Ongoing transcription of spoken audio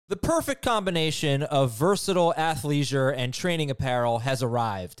The perfect combination of versatile athleisure and training apparel has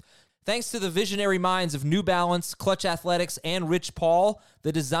arrived. Thanks to the visionary minds of New Balance, Clutch Athletics, and Rich Paul,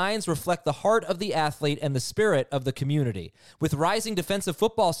 the designs reflect the heart of the athlete and the spirit of the community. With rising defensive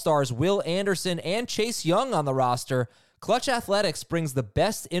football stars Will Anderson and Chase Young on the roster, Clutch Athletics brings the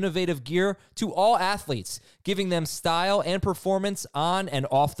best innovative gear to all athletes, giving them style and performance on and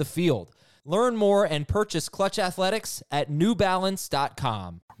off the field. Learn more and purchase Clutch Athletics at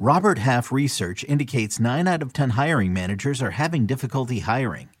newbalance.com. Robert Half research indicates 9 out of 10 hiring managers are having difficulty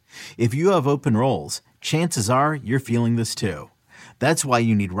hiring. If you have open roles, chances are you're feeling this too. That's why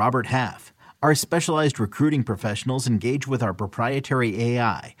you need Robert Half. Our specialized recruiting professionals engage with our proprietary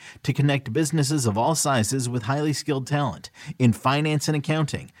AI to connect businesses of all sizes with highly skilled talent in finance and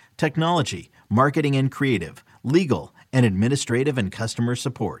accounting, technology, marketing and creative, legal, and administrative and customer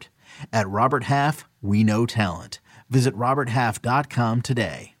support. At Robert Half, we know talent. Visit roberthalf.com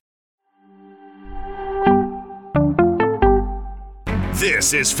today.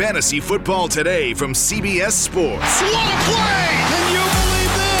 This is Fantasy Football Today from CBS Sports. What a play! Can you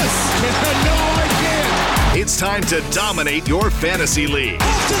believe this? No, I can't. It's time to dominate your fantasy league.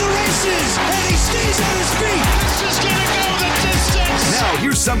 Off to the races, and he stays on his feet. This is going to go the distance. Now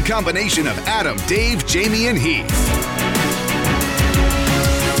here's some combination of Adam, Dave, Jamie, and Heath.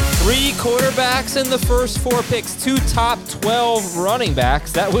 3 quarterbacks in the first 4 picks, 2 top 12 running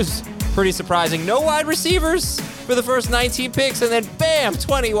backs. That was pretty surprising. No wide receivers for the first 19 picks, and then bam,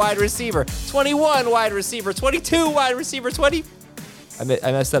 20 wide receiver, 21 wide receiver, 22 wide receiver, 20. I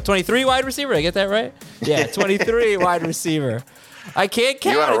messed up. 23 wide receiver. Did I get that right? Yeah, 23 wide receiver. I can't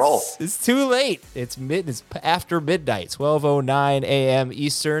count. You on a roll. It's too late. It's after midnight, 12:09 a.m.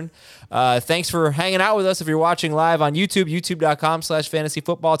 Eastern. Thanks for hanging out with us. If you're watching live on YouTube,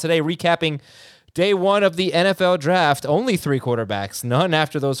 youtube.com/fantasyfootball today, recapping day 1 of the NFL draft. Only 3 quarterbacks, none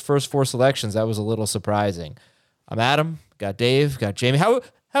after those first 4 selections. That was a little surprising. I'm Adam, got Dave, got Jamie. How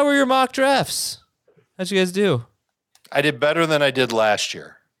were your mock drafts? How'd you guys do? I did better than I did last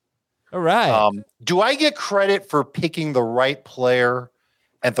year. All right. Do I get credit for picking the right player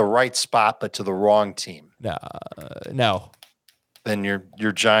at the right spot, but to the wrong team? No. Then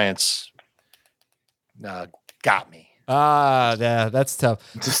your Giants got me. Yeah, that's tough.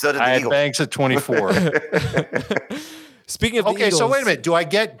 So did I the had Eagles. Banks at 24. Speaking of the Eagles, so wait a minute. Do I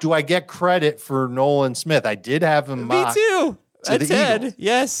get credit for Nolan Smith? I did have him Me mocked too. to I the did. Eagles.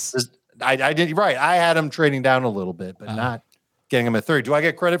 Yes. I did right. I had him trading down a little bit, but not getting him at 3. Do I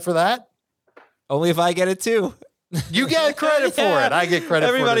get credit for that? Only if I get it too. You get credit for it. I get credit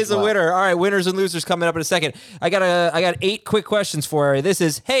Everybody's for it. a winner. All right, winners and losers coming up in a second. I got 8 quick questions for you. This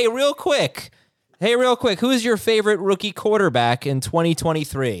is, hey, real quick. Who is your favorite rookie quarterback in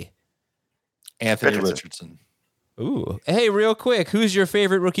 2023? Anthony Richardson. Ooh. Hey, real quick. Who's your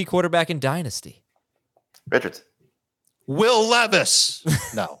favorite rookie quarterback in Dynasty? Richardson. Will Levis.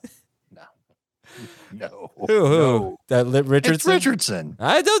 No. Who? Richardson? It's Richardson.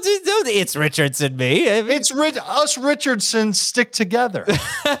 I don't. It's Richardson. Me. I mean, Us Richardsons stick together.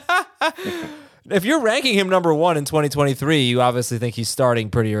 if you're ranking him number 1 in 2023, you obviously think he's starting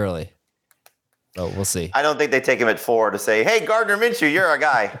pretty early. Oh, we'll see. I don't think they take him at 4 to say, hey, Gardner Minshew, you're our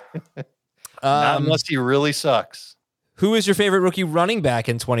guy. Not unless he really sucks. Who is your favorite rookie running back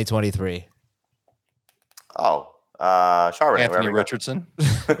in 2023? Oh, Charbonnet. Anthony Richardson.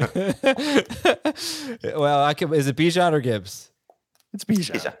 Well, is it Bijan or Gibbs? It's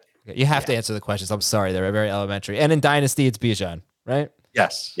Bijan. Okay, you have to answer the questions. I'm sorry, they're very elementary. And in Dynasty, it's Bijan, right?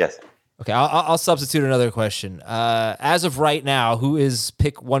 Yes. Okay, I'll substitute another question. As of right now, who is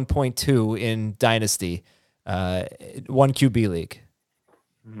pick 1.2 in Dynasty, 1 QB league?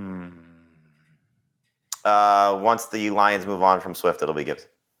 Once the Lions move on from Swift, it'll be Gibbs.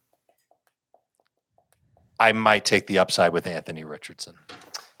 I might take the upside with Anthony Richardson.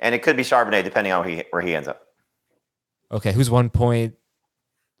 And it could be Charbonnet, depending on where he ends up. Okay, who's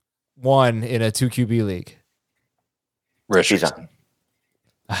 1.1 in a 2 QB league? Richardson.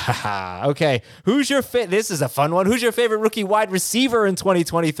 Okay, this is a fun one. Who's your favorite rookie wide receiver in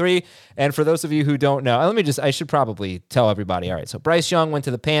 2023? And for those of you who don't know, I should probably tell everybody. All right, so Bryce Young went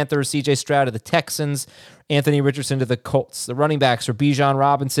to the Panthers, CJ Stroud to the Texans, Anthony Richardson to the Colts. The running backs are Bijan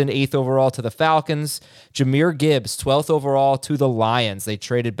Robinson, 8th overall to the Falcons, Jahmyr Gibbs, 12th overall to the Lions. They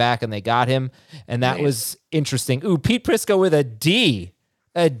traded back and they got him, and that was interesting. Ooh, Pete Prisco with a D.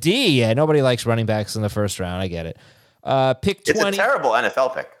 Yeah, nobody likes running backs in the first round. I get it. Pick 20. It's a terrible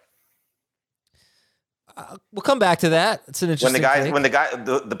NFL pick. We'll come back to that. It's an interesting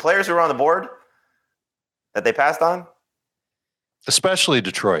the players who were on the board that they passed on, especially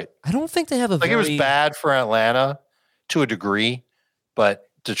Detroit. I don't think they have it was bad for Atlanta to a degree, but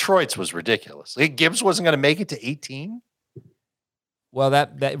Detroit's was ridiculous. Gibbs wasn't going to make it to 18. Well,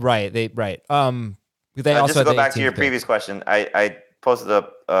 that right. They right. They Just also to had go the back to 18th your pick. previous question, I posted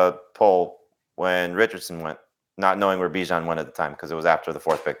a poll when Richardson went, not knowing where Bijan went at the time because it was after the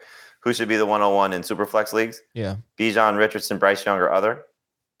 4th pick. Who should be the 101 in Superflex leagues? Yeah. Bijan, Richardson, Bryce Young, or other?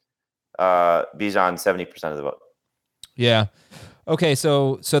 Bijan, 70% of the vote. Yeah. Okay,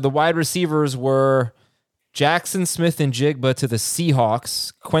 so the wide receivers were Jackson Smith and Jigba to the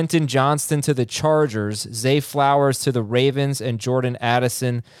Seahawks, Quentin Johnston to the Chargers, Zay Flowers to the Ravens, and Jordan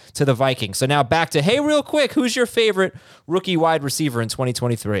Addison to the Vikings. So now back to, hey, real quick, who's your favorite rookie wide receiver in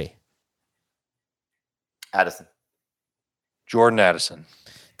 2023? Addison. Jordan Addison.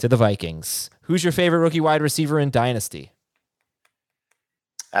 To the Vikings. Who's your favorite rookie wide receiver in Dynasty?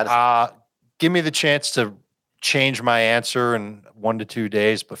 Addison. Give me the chance to change my answer in 1 to 2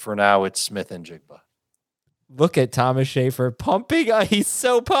 days, but for now it's Smith and Jigba. Look at Thomas Schaefer pumping. He's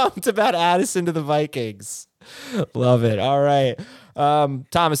so pumped about Addison to the Vikings. Love it. All right.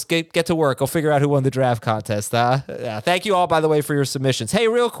 Thomas, get to work. I'll figure out who won the draft contest. Yeah, thank you all, by the way, for your submissions. Hey,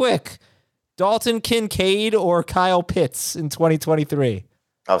 real quick, Dalton Kincaid or Kyle Pitts in 2023?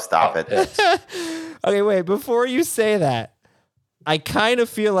 Oh, stop it. Okay, wait. Before you say that, I kind of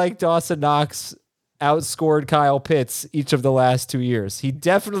feel like Dawson Knox outscored Kyle Pitts each of the last 2 years. He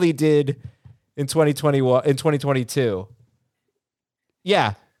definitely did in 2021, in 2022.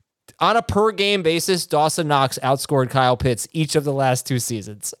 Yeah. On a per game basis, Dawson Knox outscored Kyle Pitts each of the last 2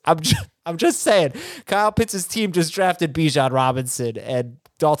 seasons. I'm just saying, Kyle Pitts' team just drafted Bijan Robinson and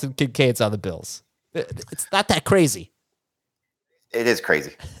Dalton Kincaid's on the Bills. It's not that crazy. It is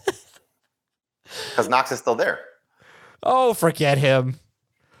crazy. Because Knox is still there. Oh, forget him.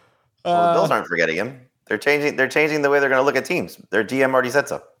 Well, the Bills aren't forgetting him. They're changing the way they're going to look at teams. Their GM already said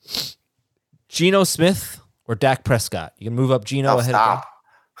so. Geno Smith or Dak Prescott? You can move up Geno ahead Stop.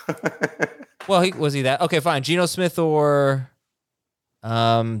 of Dak. Well, was he that? Okay, fine. Geno Smith or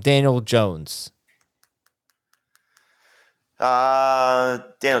Daniel Jones?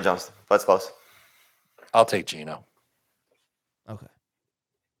 Daniel Jones. That's close. I'll take Geno. Okay.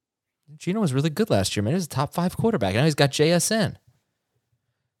 Geno was really good last year, man. He was a top 5 quarterback. Now he's got JSN.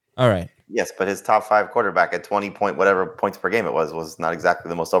 All right. Yes, but his top 5 quarterback at 20 whatever points per game it was not exactly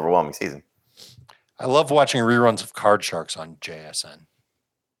the most overwhelming season. I love watching reruns of Card Sharks on JSN.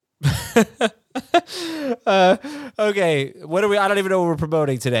 Okay. What are we? I don't even know what we're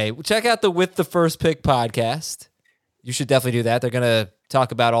promoting today. Check out the With the First Pick podcast. You should definitely do that. They're going to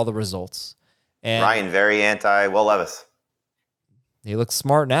talk about all the results. And Ryan, very anti Will Levis. he looks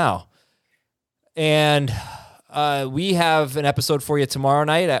smart now. And we have an episode for you tomorrow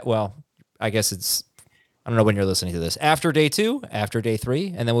night I guess I don't know when you're listening to this. After day 2, after day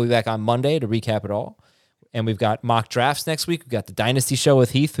 3, and then we'll be back on Monday to recap it all. And we've got mock drafts next week. We've got the Dynasty Show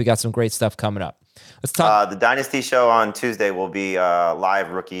with Heath. We got some great stuff coming up. Let's talk. The Dynasty Show on Tuesday will be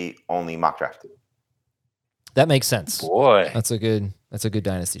live rookie only mock draft. That makes sense. Boy. That's a good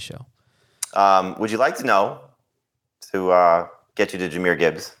Dynasty Show. Would you like to know, to get you to Jahmyr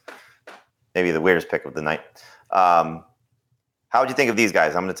Gibbs, maybe the weirdest pick of the night, how would you think of these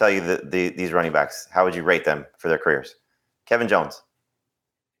guys? I'm going to tell you these running backs. How would you rate them for their careers? Kevin Jones.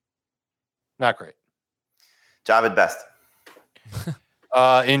 Not great. Javid Best.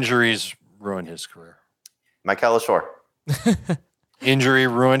 Injuries ruined his career. Michael Shore. Injury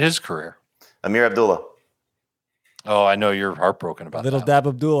ruined his career. Amir Abdullah. Oh, I know you're heartbroken about Little that. Dab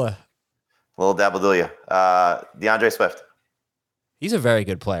Abdullah. Little Dabadulia. DeAndre Swift. He's a very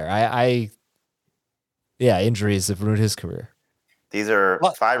good player. Injuries have ruined his career. These are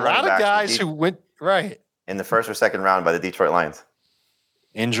A 5 running lot of backs guys who went right. in the first or second round by the Detroit Lions.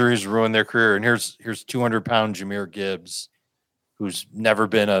 Injuries ruined their career. And here's 200-pound Jahmyr Gibbs, who's never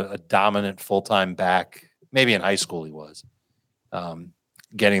been a dominant full-time back. Maybe in high school he was.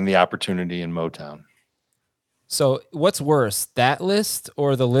 Getting the opportunity in Motown. So what's worse, that list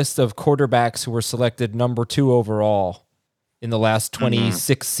or the list of quarterbacks who were selected number 2 overall in the last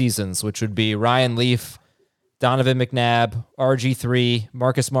 26 seasons, which would be Ryan Leaf, Donovan McNabb, RG3,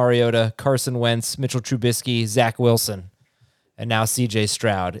 Marcus Mariota, Carson Wentz, Mitchell Trubisky, Zach Wilson, and now CJ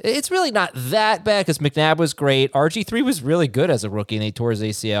Stroud. It's really not that bad because McNabb was great. RG3 was really good as a rookie and he tore his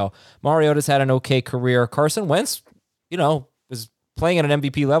ACL. Mariota's had an okay career. Carson Wentz, was playing at an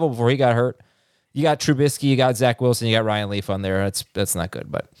MVP level before he got hurt. You got Trubisky, you got Zach Wilson, you got Ryan Leaf on there. That's not good.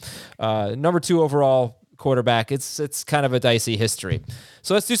 But number 2 overall quarterback, it's kind of a dicey history.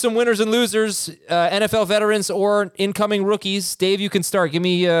 So let's do some winners and losers, NFL veterans or incoming rookies. Dave, you can start. Give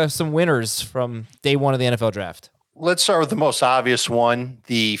me some winners from day 1 of the NFL draft. Let's start with the most obvious one,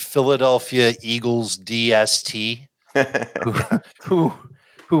 the Philadelphia Eagles DST, who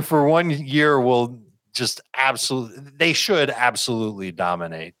who for 1 year will just they should absolutely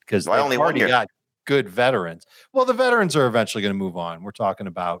dominate because they've already got good veterans. Well, the veterans are eventually going to move on. We're talking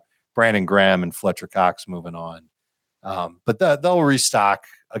about Brandon Graham and Fletcher Cox moving on. But they'll restock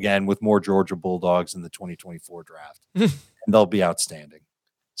again with more Georgia Bulldogs in the 2024 draft. And they'll be outstanding.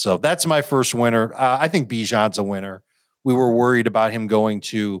 So that's my first winner. I think Bijan's a winner. We were worried about him going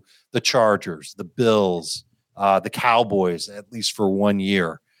to the Chargers, the Bills, the Cowboys, at least for 1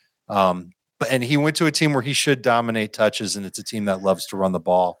 year. And he went to a team where he should dominate touches, and it's a team that loves to run the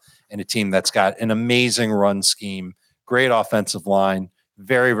ball and a team that's got an amazing run scheme, great offensive line,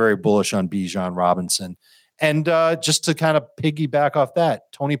 very, very bullish on Bijan Robinson. And just to kind of piggyback off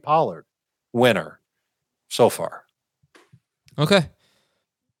that, Tony Pollard, winner so far. Okay.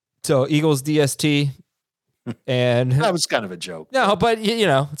 So Eagles DST, and that was kind of a joke. No, but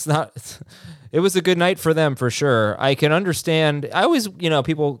it's not. It was a good night for them for sure. I can understand. I always,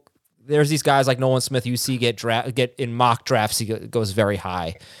 people. There's these guys like Nolan Smith you see get in mock drafts. He goes very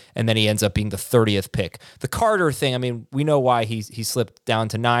high, and then he ends up being the 30th pick. The Carter thing. I mean, we know why he slipped down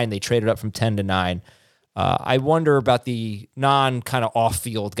to 9. They traded up from 10 to 9. I wonder about the non kind of off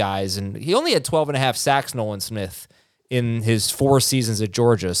field guys, and he only had 12.5 sacks. Nolan Smith in his 4 seasons at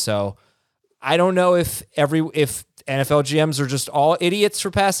Georgia. So I don't know if NFL GMs are just all idiots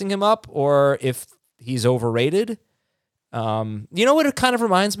for passing him up, or if he's overrated. You know what it kind of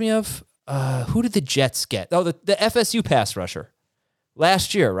reminds me of? Who did the Jets get? Oh, the FSU pass rusher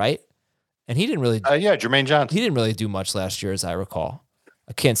last year, right? And he didn't really. Jermaine Johnson. He didn't really do much last year, as I recall.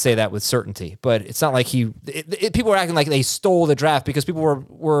 I can't say that with certainty, but it's not like people were acting like they stole the draft because people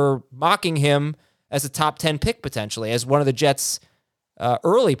were mocking him as a top 10 pick potentially, as one of the Jets'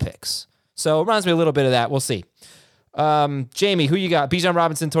 early picks. So it reminds me a little bit of that. We'll see. Jamie, who you got? Bijan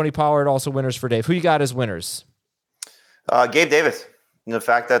Robinson, Tony Pollard, also winners for Dave. Who you got as winners? Gabe Davis. The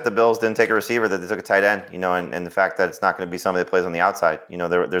fact that the Bills didn't take a receiver, that they took a tight end, and the fact that it's not going to be somebody that plays on the outside.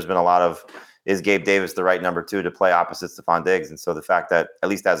 There's been a lot of, is Gabe Davis the right number 2 to play opposite Stephon Diggs? And so the fact that, at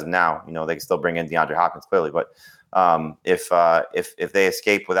least as of now, they can still bring in DeAndre Hopkins clearly, but if they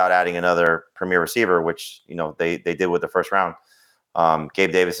escape without adding another premier receiver, which they did with the first round,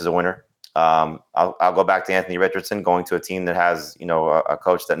 Gabe Davis is a winner. I'll go back to Anthony Richardson going to a team that has a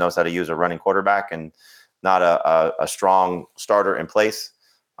coach that knows how to use a running quarterback and not a strong starter in place.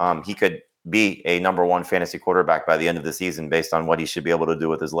 He could be a number 1 fantasy quarterback by the end of the season based on what he should be able to do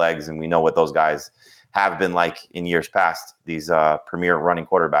with his legs. And we know what those guys have been like in years past, these premier running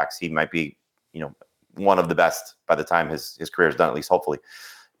quarterbacks. He might be, one of the best by the time his career is done, at least hopefully,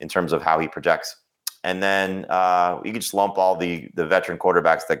 in terms of how he projects. And then you could just lump all the veteran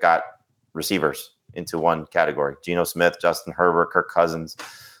quarterbacks that got receivers into one category. Geno Smith, Justin Herbert, Kirk Cousins,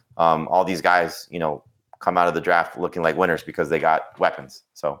 all these guys, come out of the draft looking like winners because they got weapons.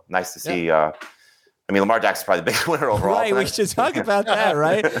 So nice to see. Yeah. Lamar Jackson's probably the biggest winner overall. Right, we should talk about that,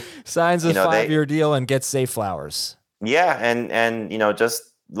 right? Signs a 5-year deal and gets Zay Flowers. Yeah, and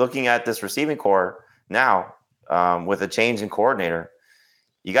just looking at this receiving core now with a change in coordinator,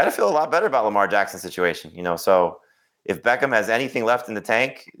 you got to feel a lot better about Lamar Jackson's situation. So if Beckham has anything left in the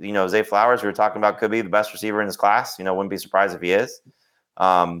tank, Zay Flowers, we were talking about, could be the best receiver in his class. Wouldn't be surprised if he is.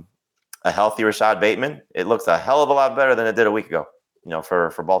 A healthy Rashad Bateman, it looks a hell of a lot better than it did a week ago,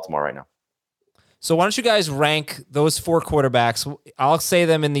 for Baltimore right now. So why don't you guys rank those 4 quarterbacks? I'll say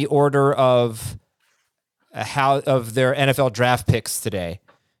them in the order of of their NFL draft picks today.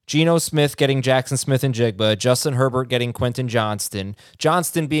 Geno Smith getting Jackson Smith and Jigba, Justin Herbert getting Quentin Johnston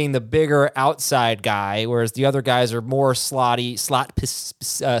being the bigger outside guy, whereas the other guys are more slot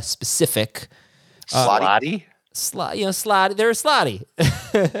specific. Slotty? Slotty. They're slotty.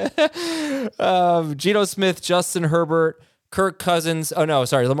 Geno Smith, Justin Herbert, Kirk Cousins. Oh no,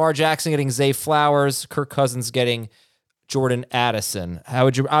 sorry. Lamar Jackson getting Zay Flowers, Kirk Cousins getting Jordan Addison. How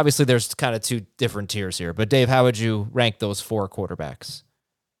would you? Obviously, there's kind of 2 different tiers here, but Dave, how would you rank those 4 quarterbacks?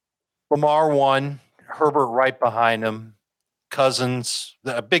 Lamar 1, Herbert right behind him, Cousins,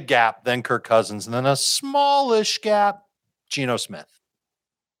 a big gap, then Kirk Cousins, and then a smallish gap, Geno Smith.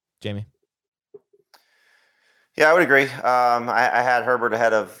 Jamie. Yeah, I would agree. I had Herbert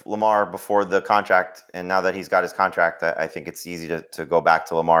ahead of Lamar before the contract, and now that he's got his contract, I think it's easy to go back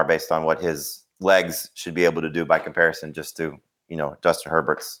to Lamar based on what his legs should be able to do by comparison just to, Justin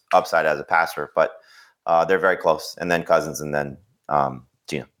Herbert's upside as a passer. But they're very close. And then Cousins and then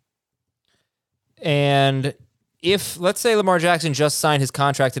Geno. And if, let's say, Lamar Jackson just signed his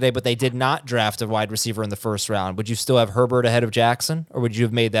contract today, but they did not draft a wide receiver in the first round, would you still have Herbert ahead of Jackson, or would you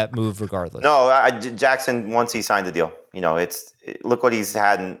have made that move regardless? No, Jackson, once he signed the deal, look what he's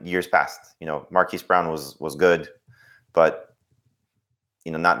had in years past. Marquise Brown was good, but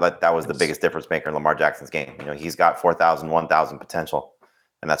not that was the biggest difference maker in Lamar Jackson's game. He's got 4,000, 1,000 potential,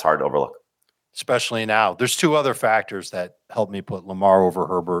 and that's hard to overlook. Especially now. There's two other factors that helped me put Lamar over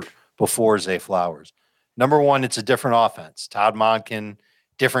Herbert before Zay Flowers. Number one, it's a different offense. Todd Monken,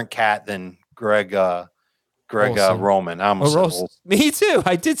 different cat than Greg Roman. I almost said Olsen. Me too.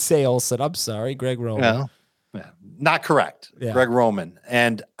 I did say Olsen. I'm sorry, Greg Roman. Yeah, not correct. Yeah. Greg Roman.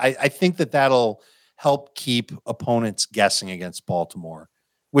 And I think that'll help keep opponents guessing against Baltimore,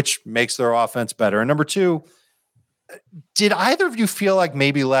 which makes their offense better. And number two, did either of you feel like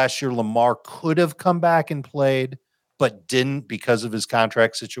maybe last year Lamar could have come back and played, but didn't because of his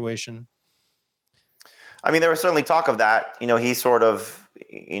contract situation? I mean, there was certainly talk of that. He sort of,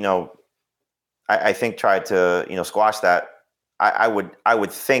 I think tried to, squash that. I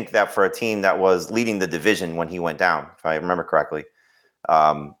would think that for a team that was leading the division when he went down, if I remember correctly,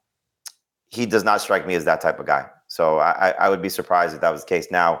 he does not strike me as that type of guy. So I would be surprised if that was the case.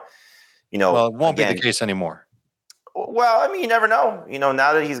 Now, well, it won't be the case anymore. Well, I mean, you never know.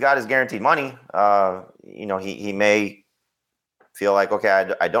 Now that he's got his guaranteed money, he may feel like,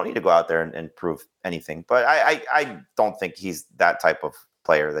 okay, I don't need to go out there and prove anything. But I don't think he's that type of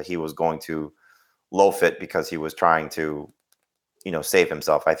player that he was going to loaf it because he was trying to, save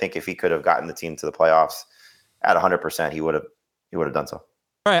himself. I think if he could have gotten the team to the playoffs at 100%, he would have done so.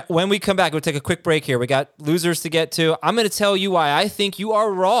 All right, when we come back, we'll take a quick break here. We got losers to get to. I'm going to tell you why I think you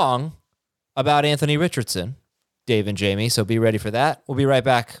are wrong about Anthony Richardson, Dave and Jamie, so be ready for that. We'll be right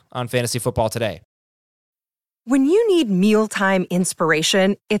back on Fantasy Football Today. When you need mealtime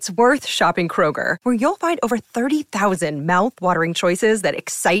inspiration, it's worth shopping Kroger, where you'll find over 30,000 mouth-watering choices that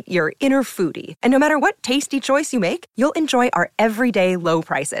excite your inner foodie. And no matter what tasty choice you make, you'll enjoy our everyday low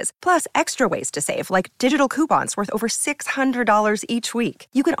prices, plus extra ways to save, like digital coupons worth over $600 each week.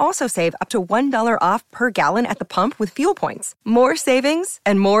 You can also save up to $1 off per gallon at the pump with fuel points. More savings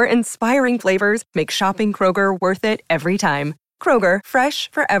and more inspiring flavors make shopping Kroger worth it every time. Kroger, fresh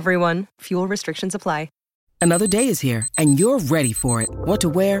for everyone. Fuel restrictions apply. Another day is here, and you're ready for it. What to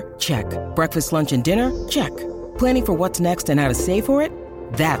wear? Check. Breakfast, lunch, and dinner? Check. Planning for what's next and how to save for it?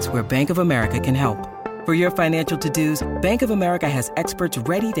 That's where Bank of America can help. For your financial to-dos, Bank of America has experts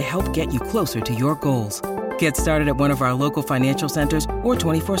ready to help get you closer to your goals. Get started at one of our local financial centers or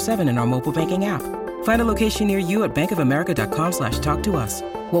 24/7 in our mobile banking app. Find a location near you at bankofamerica.com/talktous.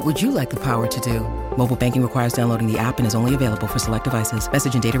 What would you like the power to do? Mobile banking requires downloading the app and is only available for select devices.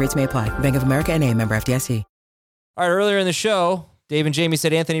 Message and data rates may apply. Bank of America NA, member FDIC. All right, earlier in the show, Dave and Jamie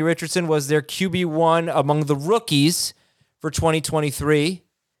said Anthony Richardson was their QB1 among the rookies for 2023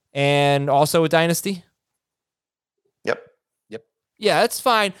 and also a dynasty. Yep. Yeah, that's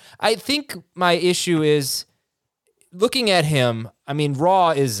fine. I think my issue is looking at him. I mean,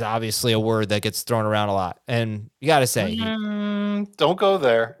 raw is obviously a word that gets thrown around a lot. And you got to say, don't go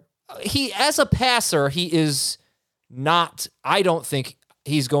there. He, as a passer, he is not, I don't think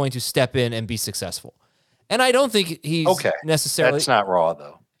he's going to step in and be successful. And I don't think he's necessarily. That's not raw,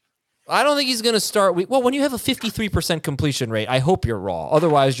 though. I don't think he's going to start. Well, when you have a 53% completion rate, I hope you're raw.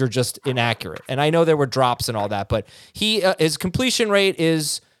 Otherwise, you're just inaccurate. And I know there were drops and all that, but his completion rate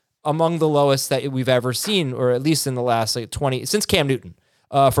is among the lowest that we've ever seen, or at least in the last 20 since Cam Newton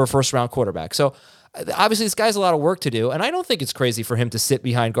for a first-round quarterback. So obviously, this guy's a lot of work to do, and I don't think it's crazy for him to sit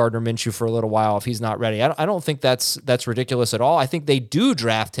behind Gardner Minshew for a little while if he's not ready. I don't think that's ridiculous at all. I think they do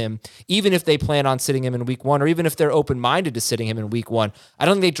draft him, even if they plan on sitting him in week 1, or even if they're open-minded to sitting him in week 1. I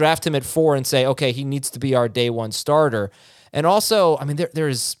don't think they draft him at 4 and say, okay, he needs to be our day 1 starter. And also, I mean,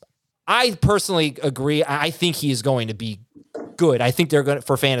 I personally agree. I think he is going to be good. I think they're going to,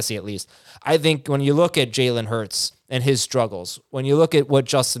 for fantasy at least. I think when you look at Jalen Hurts and his struggles, when you look at what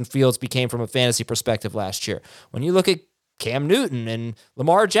Justin Fields became from a fantasy perspective last year, when you look at Cam Newton and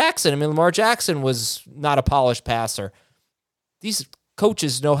Lamar Jackson, I mean, Lamar Jackson was not a polished passer. These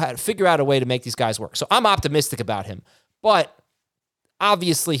coaches know how to figure out a way to make these guys work. So I'm optimistic about him, but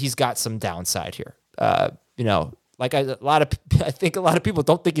obviously he's got some downside here. I think a lot of people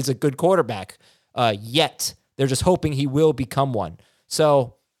don't think he's a good quarterback yet. They're just hoping he will become one.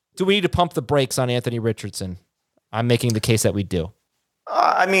 So do we need to pump the brakes on Anthony Richardson? I'm making the case that we do.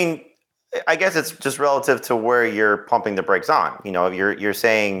 I mean, I guess it's just relative to where you're pumping the brakes on. You're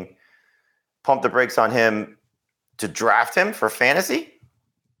saying pump the brakes on him to draft him for fantasy.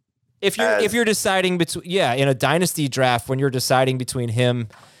 If you're deciding between in a dynasty draft, when you're deciding between him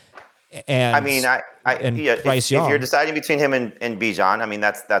and Bryce Young, if you're deciding between him and Bijan, I mean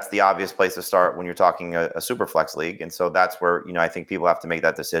that's the obvious place to start when you're talking a super flex league, and so that's where I think people have to make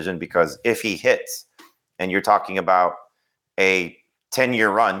that decision, because if he hits, and you're talking about a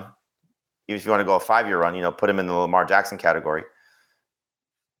 10-year run, if you want to go a 5-year run, put him in the Lamar Jackson category.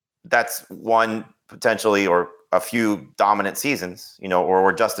 that's one potentially or a few dominant seasons, or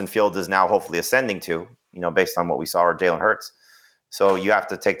where Justin Fields is now hopefully ascending to, based on what we saw, or Jalen Hurts. So you have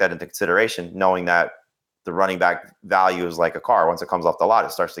to take that into consideration, knowing that the running back value is like a car. Once it comes off the lot,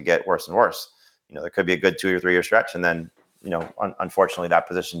 it starts to get worse and worse. There could be a good 2 or 3 year stretch, and then, unfortunately, that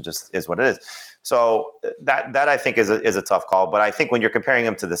position just is what it is. So that I think is a tough call. But I think when you're comparing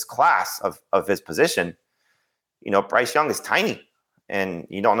him to this class of his position, Bryce Young is tiny, and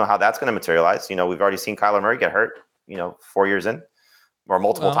you don't know how that's going to materialize. We've already seen Kyler Murray get hurt, 4 years in, or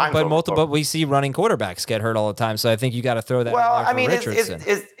multiple times. But we see running quarterbacks get hurt all the time. So I think you got to throw that. Well, in there for Richardson.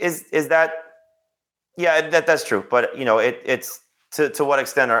 Is that? Yeah, that's true. But it's to what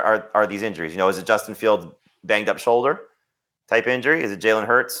extent are these injuries? Is it Justin Fields banged up shoulder type injury? Is it Jalen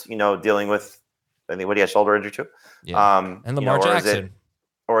Hurts? Dealing with, I think, what he had shoulder injury too. Yeah. And Lamar Jackson.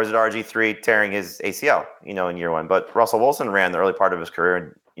 Or is it RG3 tearing his ACL? In year one. But Russell Wilson ran the early part of his career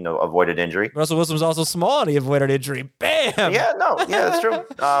and avoided injury. Russell Wilson was also small and he avoided injury. Bam. Yeah, that's true.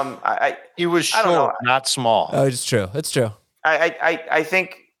 He was short, not small. Oh, it's true. It's true. I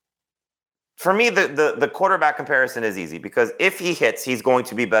think for me the quarterback comparison is easy, because if he hits, he's going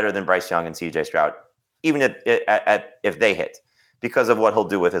to be better than Bryce Young and CJ Stroud, even if they hit, because of what he'll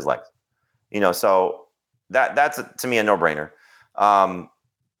do with his legs. So that's to me a no-brainer.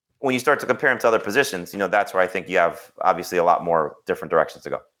 When you start to compare him to other positions, that's where I think you have obviously a lot more different directions to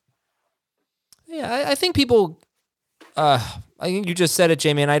go. Yeah, I think people, I think you just said it,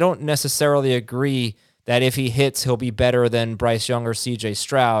 Jamie, and I don't necessarily agree that if he hits, he'll be better than Bryce Young or CJ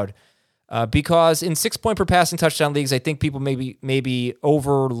Stroud, because in 6-point per passing touchdown leagues, I think people maybe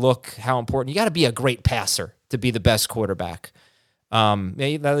overlook how important, you got to be a great passer to be the best quarterback.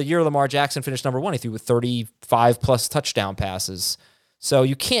 The year Lamar Jackson finished number 1, he threw with 35 plus touchdown passes. So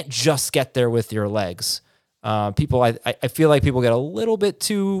you can't just get there with your legs. I feel like people get a little bit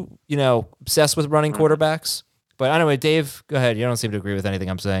too, obsessed with running quarterbacks. But anyway, Dave, go ahead. You don't seem to agree with anything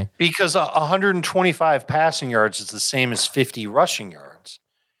I'm saying. Because 125 passing yards is the same as 50 rushing yards.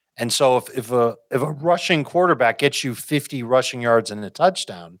 And so if a rushing quarterback gets you 50 rushing yards and a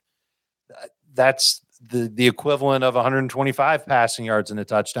touchdown, that's the equivalent of 125 passing yards and a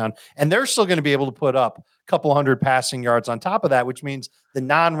touchdown. And they're still going to be able to put up a couple hundred passing yards on top of that, which means the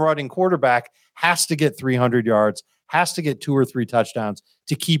non-running quarterback has to get 300 yards, has to get 2 or 3 touchdowns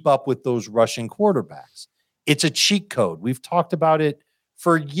to keep up with those rushing quarterbacks. It's a cheat code. We've talked about it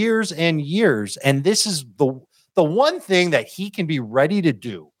for years and years. And this is the one thing that he can be ready to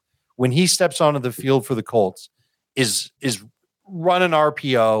do when he steps onto the field for the Colts is run an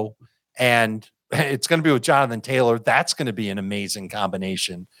RPO, and it's going to be with Jonathan Taylor. That's going to be an amazing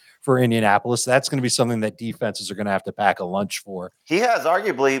combination for Indianapolis. That's going to be something that defenses are going to have to pack a lunch for. He has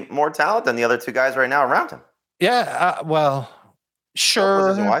arguably more talent than the other 2 guys right now around him. Yeah,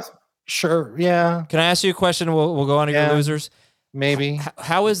 sure. Sure, yeah. Can I ask you a question? We'll go on to your losers. Maybe.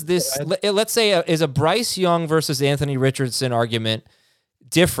 How is this? Let's say is a Bryce Young versus Anthony Richardson argument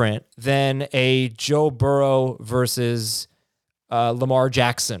different than a Joe Burrow versus Lamar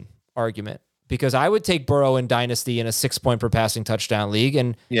Jackson argument? Because I would take Burrow in Dynasty in a 6-point per passing touchdown league,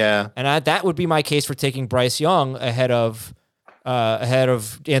 and that would be my case for taking Bryce Young ahead of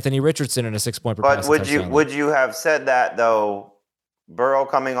Anthony Richardson in a 6-point per passing touchdown league. But would you have said that though? Burrow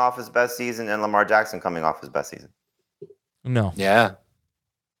coming off his best season and Lamar Jackson coming off his best season? No. Yeah.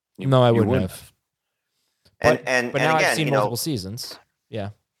 No, I wouldn't have. But now again, I've seen multiple seasons. Yeah.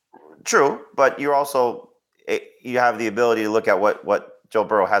 True, but you're also you have the ability to look at what Joe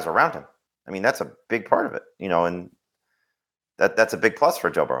Burrow has around him. I mean, that's a big part of it, and that's a big plus for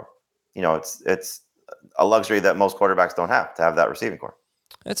Joe Burrow. It's a luxury that most quarterbacks don't have, to have that receiving corps.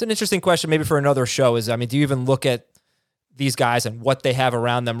 That's an interesting question, maybe for another show. Do you even look at these guys and what they have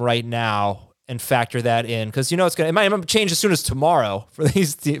around them right now and factor that in? Because it might change as soon as tomorrow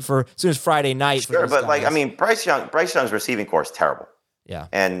as soon as Friday night. Sure, but guys. Bryce Young's receiving corps is terrible. Yeah,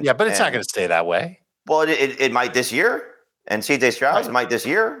 but it's not going to stay that way. Well, it might this year. And CJ Stroud might this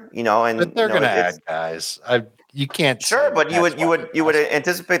year, but they're going to add guys. You can't. Sure, but you would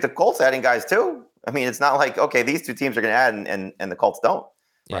anticipate the Colts adding guys too. I mean, it's not like, okay, these 2 teams are going to add and the Colts don't.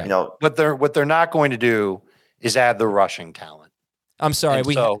 Right. But what they're not going to do is add the rushing talent. I'm sorry.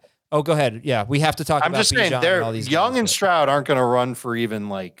 Go ahead. Yeah, we have to talk. I'm about just saying, they're all these Young and Stroud aren't going to run for even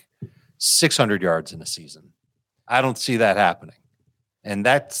like 600 yards in a season. I don't see that happening, and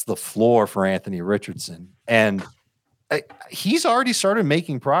that's the floor for Anthony Richardson. And he's already started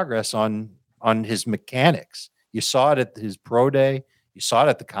making progress on his mechanics. You saw it at his pro day. You saw it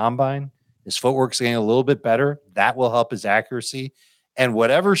at the combine. His footwork's getting a little bit better. That will help his accuracy. And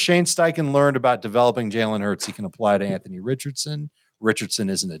whatever Shane Steichen learned about developing Jalen Hurts, he can apply to Anthony Richardson. Richardson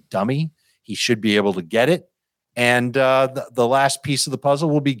isn't a dummy. He should be able to get it. And the last piece of the puzzle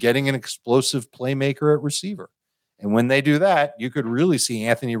will be getting an explosive playmaker at receiver. And when they do that, you could really see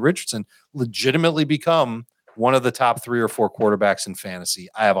Anthony Richardson legitimately become one of the top 3 or 4 quarterbacks in fantasy.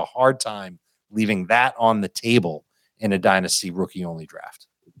 I have a hard time leaving that on the table in a dynasty rookie-only draft.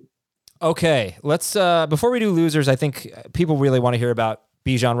 Okay, let's before we do losers, I think people really want to hear about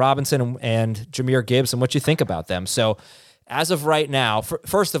Bijan Robinson and Jahmyr Gibbs and what you think about them. So as of right now,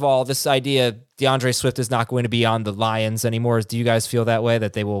 first of all, this idea DeAndre Swift is not going to be on the Lions anymore. Do you guys feel that way,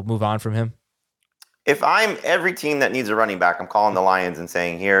 that they will move on from him? If I'm every team that needs a running back, I'm calling the Lions and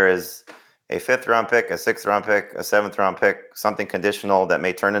saying, here is a 5th-round pick, a 6th-round pick, a 7th-round pick, something conditional that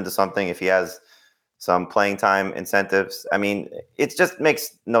may turn into something if he has some playing time incentives. I mean, it just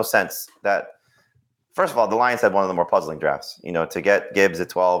makes no sense that, first of all, the Lions had one of the more puzzling drafts, to get Gibbs at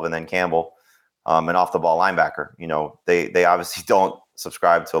 12 and then Campbell, an off-the-ball linebacker. They obviously don't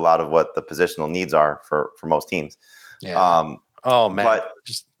subscribe to a lot of what the positional needs are for most teams. Yeah. But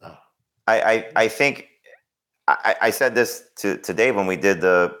I think I said this to Dave when we did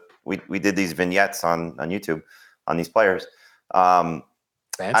we did these vignettes on YouTube on these players.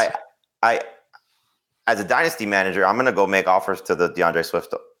 Fancy. I as a dynasty manager, I'm going to go make offers to the DeAndre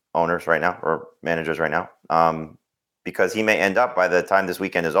Swift owners right now, or managers right now, because he may end up, by the time this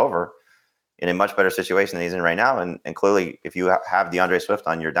weekend is over, in a much better situation than he's in right now. And clearly, if you have DeAndre Swift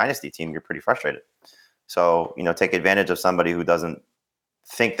on your dynasty team, you're pretty frustrated. So, take advantage of somebody who doesn't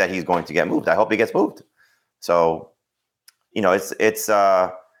think that he's going to get moved. I hope he gets moved. So, it's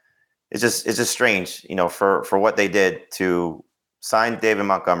just strange, for what they did to sign David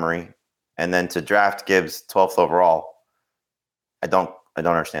Montgomery and then to draft Gibbs 12th overall. I don't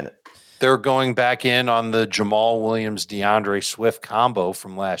understand it. They're going back in on the Jamal Williams, DeAndre Swift combo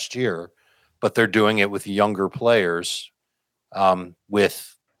from last year, but they're doing it with younger players,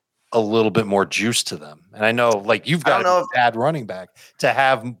 with a little bit more juice to them. And I know, you've got a bad running back to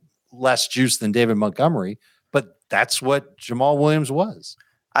have less juice than David Montgomery, but that's what Jamal Williams was.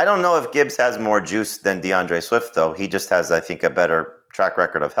 I don't know if Gibbs has more juice than DeAndre Swift, though. He just has, I think, a better track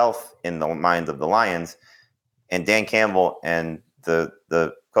record of health in the minds of the Lions. And Dan Campbell and the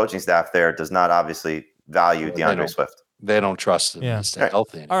coaching staff there does not obviously value DeAndre Swift. They don't trust him to stay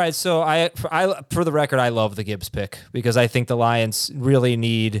healthy anymore. All right, so I for the record, I love the Gibbs pick because I think the Lions really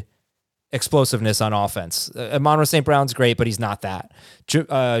need explosiveness on offense. Amon-Ra St. Brown's great, but he's not that.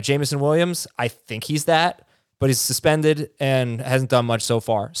 Jameson Williams, I think he's that, but he's suspended and hasn't done much so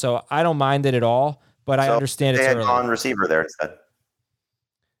far. So I don't mind it at all, but I understand it's early. They had gone receiver there instead.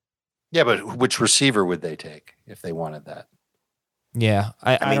 Yeah, but which receiver would they take if they wanted that? Yeah,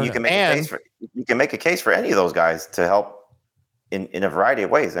 I mean, you can make a case for any of those guys to help in a variety of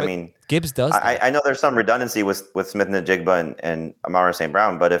ways. I mean, Gibbs does. I know there's some redundancy with Smith-Njigba and Amon-Ra St.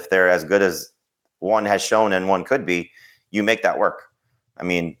 Brown, but if they're as good as one has shown and one could be, you make that work. I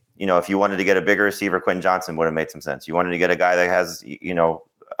mean, if you wanted to get a bigger receiver, Quentin Johnson would have made some sense. You wanted to get a guy that has,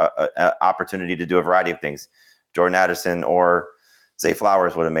 an opportunity to do a variety of things. Jordan Addison or Zay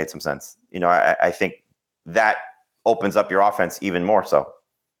Flowers would have made some sense. I think that opens up your offense even more so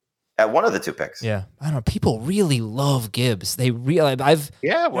at one of the two picks. Yeah. I don't know. People really love Gibbs. They really, just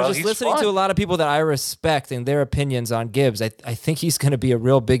listening to a lot of people that I respect and their opinions on Gibbs. I think he's going to be a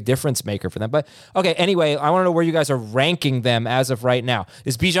real big difference maker for them. But okay. Anyway, I want to know where you guys are ranking them as of right now.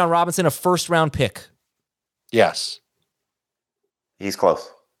 Is Bijan Robinson a 1st-round pick? Yes. He's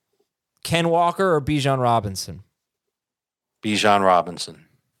close. Ken Walker or Bijan Robinson? Bijan Robinson.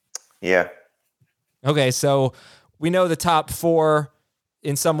 Yeah. Okay. So we know the top 4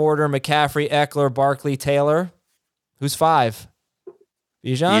 in some order: McCaffrey, Eckler, Barkley, Taylor. Who's 5?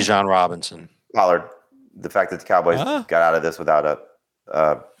 Bijan Robinson. Pollard. The fact that the Cowboys got out of this without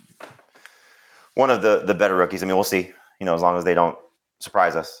one of the better rookies. I mean, we'll see, as long as they don't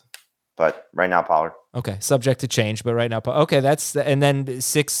surprise us. But right now, Pollard. Okay. Subject to change, but right now, okay. And then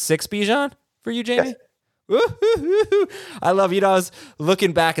 6 Bijan for you, Jamie? Yes. I love, I was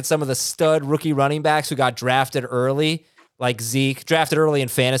looking back at some of the stud rookie running backs who got drafted early, like Zeke, drafted early in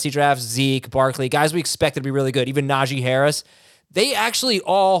fantasy drafts, Zeke, Barkley, guys we expected to be really good, even Najee Harris. They actually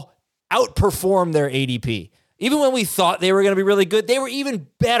all outperformed their ADP. Even when we thought they were going to be really good, they were even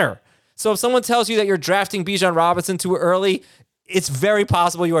better. So if someone tells you that you're drafting Bijan Robinson too early, it's very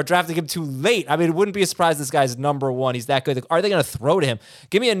possible you are drafting him too late. I mean, it wouldn't be a surprise this guy's number 1. He's that good. Are they going to throw to him?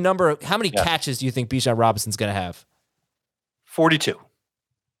 Give me a number. How many catches do you think Bijan Robinson's going to have? 42.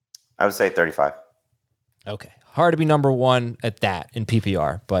 I would say 35. Okay. Hard to be number 1 at that in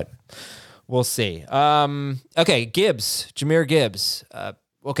PPR, but we'll see. Okay, Gibbs, Jahmyr Gibbs.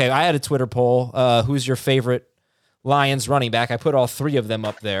 Okay, I had a Twitter poll. Who's your favorite Lions running back. I put all three of them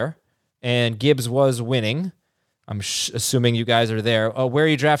up there, and Gibbs was winning. I'm assuming you guys are there. Oh, where are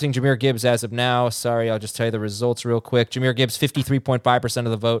you drafting Jahmyr Gibbs as of now? Sorry, I'll just tell you the results real quick. Jahmyr Gibbs, 53.5%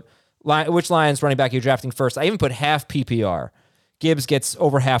 of the vote. Which Lions running back are you drafting first? I even put half PPR. Gibbs gets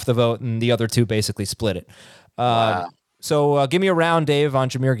over half the vote, and the other two basically split it. Wow. So give me a round, Dave, on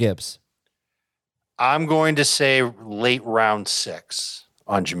Jahmyr Gibbs. I'm going to say late round 6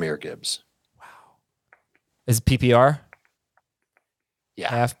 on Jahmyr Gibbs. Is it PPR? Yeah.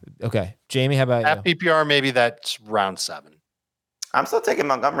 Half. Okay. Jamie, how about half you? PPR, maybe that's round 7. I'm still taking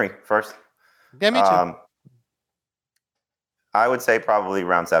Montgomery first. Yeah, me too. I would say probably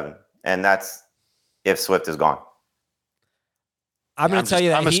round 7, and that's if Swift is gone. I'm going to tell you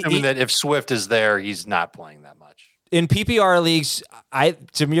that I'm assuming that if Swift is there, he's not playing that much. In PPR leagues,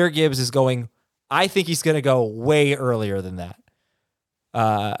 Jahmyr Gibbs is going. I think he's going to go way earlier than that.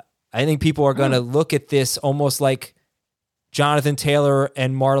 I think people are going to look at this almost like Jonathan Taylor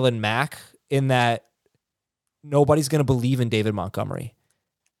and Marlon Mack, in that nobody's going to believe in David Montgomery,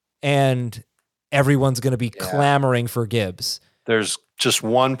 and everyone's going to be clamoring for Gibbs. There's just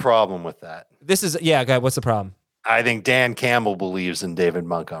one problem with that. Guy, what's the problem? I think Dan Campbell believes in David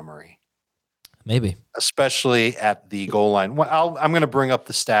Montgomery. Maybe. Especially at the goal line. Well, I'm going to bring up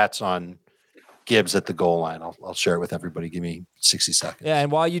the stats on Gibbs at the goal line. I'll share it with everybody. Give me 60 seconds. Yeah,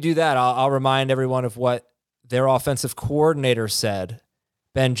 and while you do that, I'll remind everyone of what their offensive coordinator said.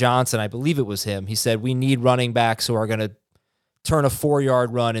 Ben Johnson, I believe it was him. He said, we need running backs who are going to turn a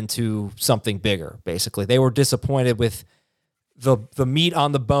 4-yard run into something bigger, basically. They were disappointed with the meat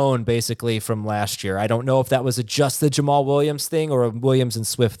on the bone, basically, from last year. I don't know if that was just the Jamal Williams thing or a Williams and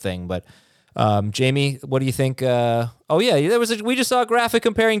Swift thing, but Jamie, what do you think? We just saw a graphic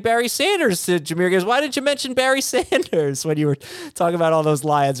comparing Barry Sanders to Jahmyr Gibbs. Why didn't you mention Barry Sanders when you were talking about all those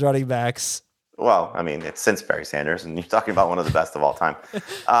Lions running backs? Well, I mean, it's since Barry Sanders, and you're talking about one of the best of all time.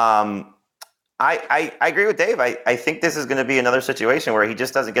 I agree with Dave. I think this is going to be another situation where he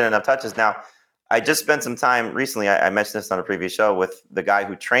just doesn't get enough touches. Now, I just spent some time recently, I mentioned this on a previous show, with the guy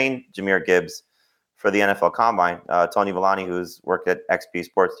who trained Jahmyr Gibbs for the NFL Combine, Tony Villani, who's worked at XP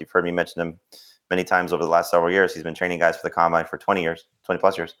Sports. You've heard me mention him many times over the last several years. He's been training guys for the Combine for 20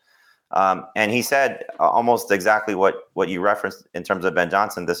 plus years. And he said almost exactly what you referenced in terms of Ben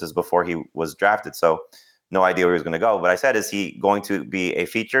Johnson. This is before he was drafted, so no idea where he was going to go. But I said, is he going to be a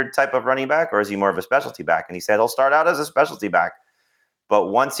featured type of running back, or is he more of a specialty back? And he said he'll start out as a specialty back. But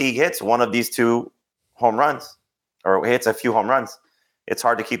once he hits one of these 2 home runs, or hits a few home runs, it's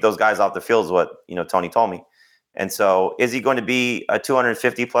hard to keep those guys off the field, is what Tony told me. And so is he going to be a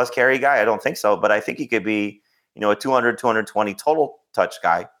 250-plus carry guy? I don't think so. But I think he could be a 200, 220 total touch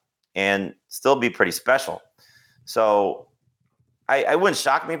guy and still be pretty special. So I wouldn't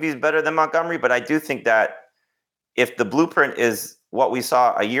shock me if he's better than Montgomery, but I do think that if the blueprint is what we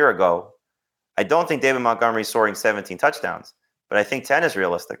saw a year ago, I don't think David Montgomery's soaring 17 touchdowns, but I think 10 is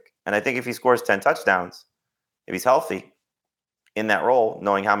realistic. And I think if he scores 10 touchdowns, if he's healthy in that role,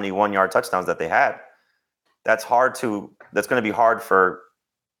 knowing how many 1-yard touchdowns that they had, that's going to be hard for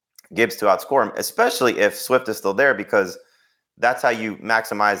Gibbs to outscore him, especially if Swift is still there, because that's how you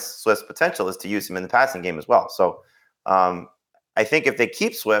maximize Swift's potential, is to use him in the passing game as well. So I think if they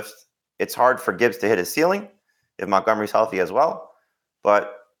keep Swift, it's hard for Gibbs to hit his ceiling if Montgomery's healthy as well.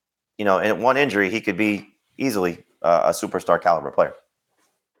 But, in one injury, he could be easily a superstar caliber player.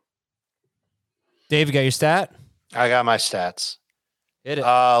 Dave, you got your stat? I got my stats. Hit it.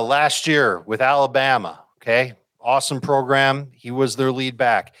 Last year with Alabama, okay, awesome program. He was their lead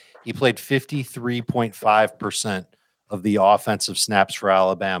back. He played 53.5% of the offensive snaps for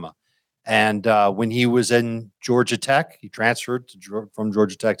Alabama. And when he was in Georgia Tech, he transferred from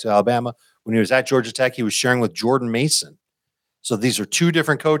Georgia Tech to Alabama. When he was at Georgia Tech, he was sharing with Jordan Mason. So these are 2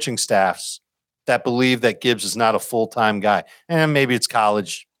 different coaching staffs that believe that Gibbs is not a full-time guy. And maybe it's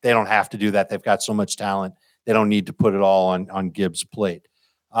college. They don't have to do that. They've got so much talent. They don't need to put it all on Gibbs' plate.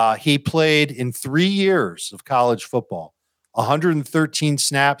 He played in 3 years of college football, 113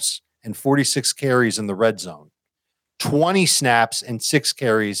 snaps and 46 carries in the red zone, 20 snaps and 6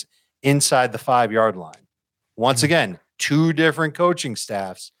 carries inside the 5-yard line. Once again, 2 different coaching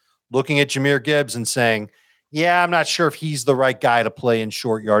staffs looking at Jahmyr Gibbs and saying, yeah, I'm not sure if he's the right guy to play in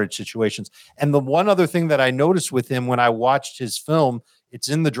short yardage situations. And the one other thing that I noticed with him when I watched his film, it's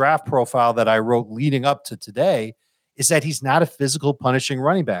in the draft profile that I wrote leading up to today, is that he's not a physical punishing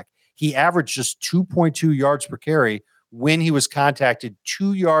running back. He averaged just 2.2 yards per carry when he was contacted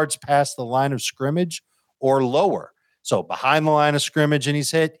 2 yards past the line of scrimmage or lower. So behind the line of scrimmage and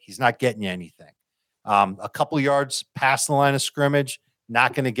he's hit, he's not getting you anything. A couple yards past the line of scrimmage,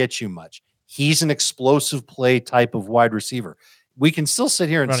 not going to get you much. he's an explosive play type of wide receiver. We can still sit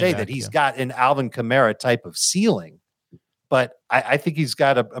here and say that he's got an Alvin Kamara type of ceiling, but I think he's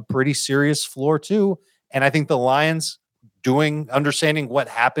got a pretty serious floor too. And I think the Lions understanding what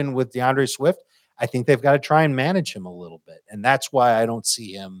happened with DeAndre Swift, I think they've got to try and manage him a little bit. And that's why I don't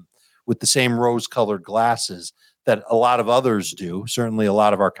see him with the same rose-colored glasses that a lot of others do. Certainly a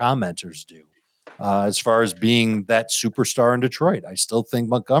lot of our commenters do. As far as being that superstar in Detroit, I still think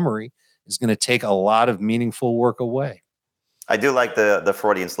Montgomery is going to take a lot of meaningful work away. I do like the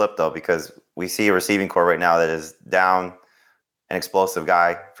Freudian slip, though, because we see a receiving core right now that is down an explosive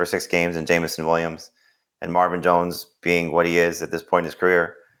guy for 6 games in Jameson Williams and Marvin Jones being what he is at this point in his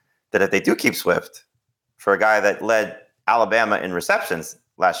career, that if they do keep Swift for a guy that led Alabama in receptions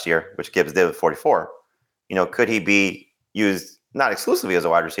last year, which Gibbs did with 44, could he be used not exclusively as a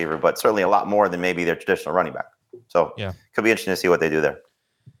wide receiver, but certainly a lot more than maybe their traditional running back? So could be interesting to see what they do there.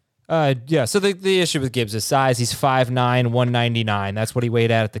 So the issue with Gibbs is size. He's 5'9", 199. That's what he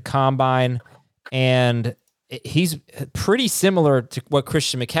weighed at the combine. And he's pretty similar to what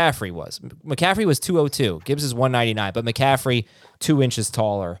Christian McCaffrey was. McCaffrey was 202. Gibbs is 199, but McCaffrey 2 inches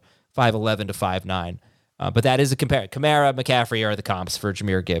taller, 5'11 to 5'9. But that is a comparison. Kamara, McCaffrey are the comps for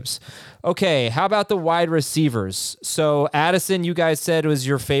Jahmyr Gibbs. Okay, how about the wide receivers? So Addison, you guys said was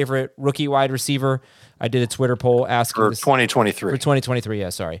your favorite rookie wide receiver. I did a Twitter poll asking... For 2023. For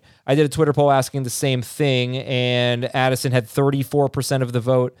 2023, sorry. I did a Twitter poll asking the same thing, and Addison had 34% of the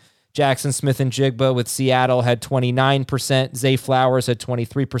vote. Jackson Smith-Njigba with Seattle had 29%. Zay Flowers had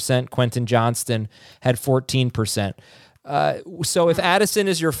 23%. Quentin Johnston had 14%. So if Addison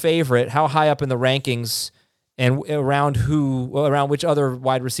is your favorite, how high up in the rankings and around which other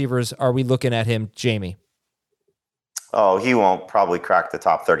wide receivers are we looking at him, Jamie? Oh, he won't probably crack the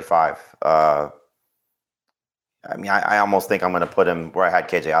top 35. I almost think I'm going to put him where I had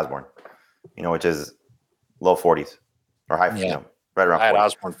KJ Osborne, which is low 40s or high, right around 40. I had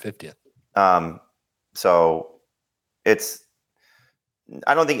Osborne 50th. So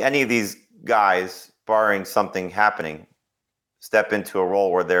I don't think any of these guys, barring something happening, step into a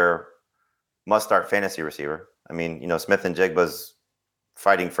role where they're must-start fantasy receiver. I mean, Smith-Njigba's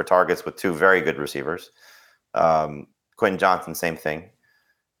fighting for targets with 2 very good receivers. Quentin Johnson, same thing.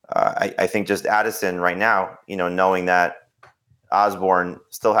 I think just Addison right now, knowing that Osborne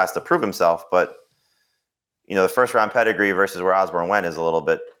still has to prove himself, but the first-round pedigree versus where Osborne went is a little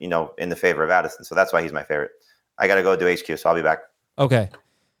bit, in the favor of Addison. So that's why he's my favorite. I got to go do HQ, so I'll be back. Okay.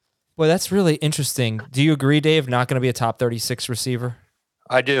 Well, that's really interesting. Do you agree, Dave, not going to be a top 36 receiver?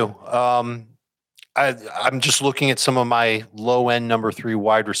 I do. I'm just looking at some of my low-end number 3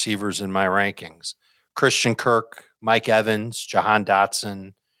 wide receivers in my rankings. Christian Kirk, Mike Evans, Jahan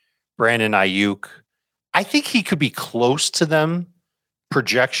Dotson, Brandon Ayuk. I think he could be close to them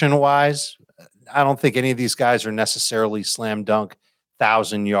projection-wise. I don't think any of these guys are necessarily slam dunk,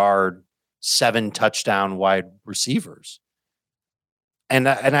 1,000-yard, 7-touchdown wide receivers. And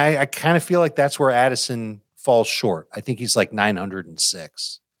I kind of feel like that's where Addison falls short. I think he's like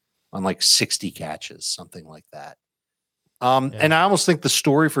 906 on like 60 catches, something like that. And I almost think the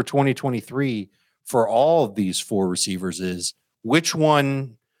story for 2023 for all of these 4 receivers is which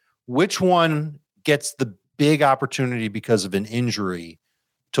one gets the big opportunity because of an injury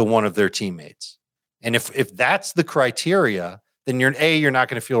to one of their teammates. And if that's the criteria, then you're not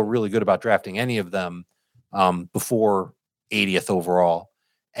going to feel really good about drafting any of them before 80th overall.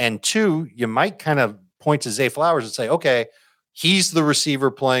 And 2, you might kind of point to Zay Flowers and say, okay, he's the receiver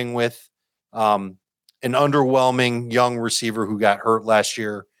playing with an underwhelming young receiver who got hurt last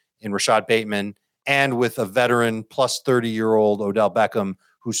year in Rashad Bateman, and with a veteran plus 30-year-old Odell Beckham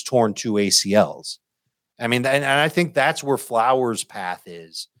who's torn 2 ACLs. I mean, and I think that's where Flowers' path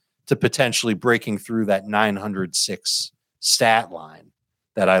is to potentially breaking through that 906 stat line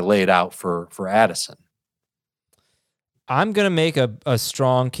that I laid out for Addison. I'm going to make a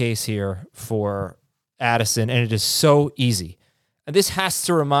strong case here for Addison, and it is so easy. And this has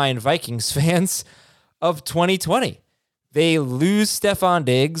to remind Vikings fans of 2020. They lose Stephon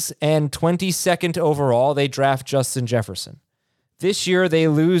Diggs, and 22nd overall, they draft Justin Jefferson. This year, they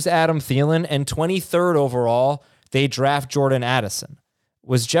lose Adam Thielen, and 23rd overall, they draft Jordan Addison.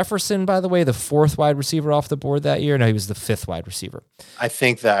 Was Jefferson, by the way, the 4th wide receiver off the board that year? No, he was the 5th wide receiver. I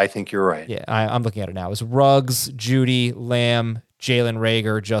think you're right. Yeah, I'm looking at it now. It was Ruggs, Judy, Lamb, Jalen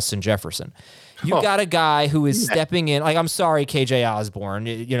Reagor, Justin Jefferson. You got a guy who is stepping in. Like, I'm sorry, KJ Osborne.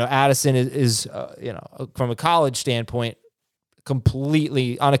 Addison is from a college standpoint, on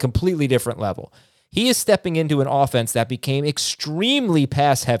a completely different level. He is stepping into an offense that became extremely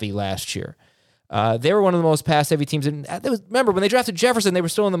pass heavy last year. They were one of the most pass-heavy teams. And remember, when they drafted Jefferson, they were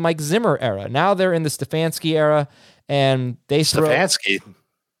still in the Mike Zimmer era. Now they're in the Stefanski era, and they Stefanski?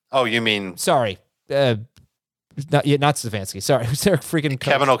 Oh, you mean... Sorry. Not Stefanski. Sorry. Who's their freaking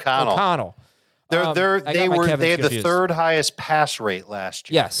coach? Kevin O'Connell. O'Connell. They had the third highest pass rate last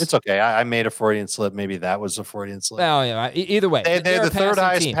year. Yes. It's okay. I made a Freudian slip. Maybe that was a Freudian slip. Well, yeah, either way. They had the third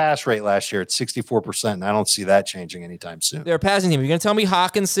highest pass rate last year at 64%, and I don't see that changing anytime soon. They're a passing team. You're going to tell me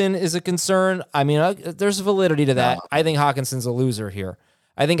Hawkinson is a concern? I mean, there's validity to that. No. I think Hawkinson's a loser here.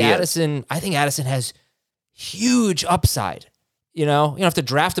 I think Addison has huge upside. You don't have to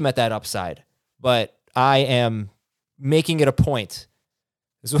draft him at that upside, but I am making it a point.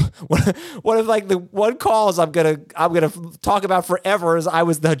 One of like the one calls I'm gonna talk about forever is I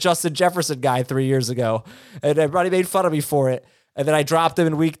was the Justin Jefferson guy 3 years ago, and everybody made fun of me for it. And then I dropped him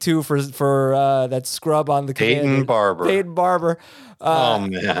in week 2 for that scrub on the Peyton Barber. Oh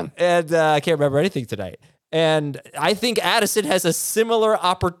man! And I can't remember anything tonight. And I think Addison has a similar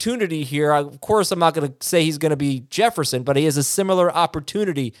opportunity here. Of course, I'm not going to say he's going to be Jefferson, but he has a similar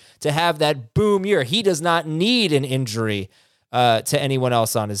opportunity to have that boom year. He does not need an injury to anyone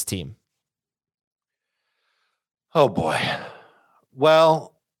else on his team. Oh boy.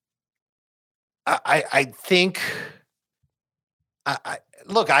 Well, I think I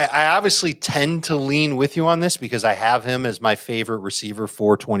obviously tend to lean with you on this because I have him as my favorite receiver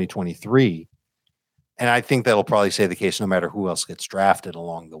for 2023. And I think that'll probably stay the case no matter who else gets drafted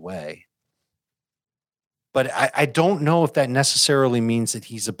along the way. But I don't know if that necessarily means that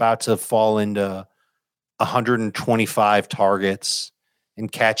he's about to fall into 125 targets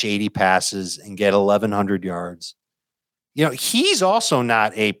and catch 80 passes and get 1,100 yards. He's also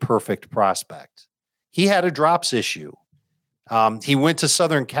not a perfect prospect. He had a drops issue. He went to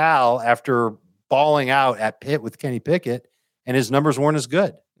Southern Cal after balling out at Pitt with Kenny Pickett, and his numbers weren't as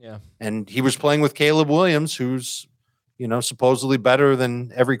good. Yeah. And he was playing with Caleb Williams, who's, supposedly better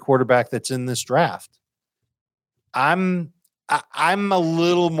than every quarterback that's in this draft. I'm a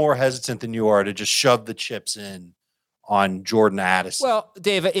little more hesitant than you are to just shove the chips in on Jordan Addison. Well,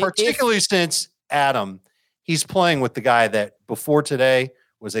 David, particularly since Adam, he's playing with the guy that before today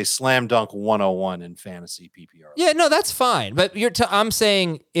was a slam dunk 101 in fantasy PPR. Yeah, no, that's fine. But I'm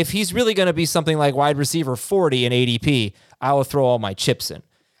saying if he's really going to be something like wide receiver 40 in ADP, I will throw all my chips in.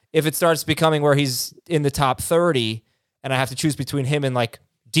 If it starts becoming where he's in the top 30 and I have to choose between him and like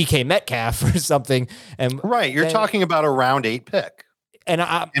DK Metcalf or something. Right. You're talking about a round 8 pick. And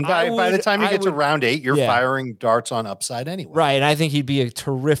by the time you get to round 8, you're firing darts on upside anyway. Right. And I think he'd be a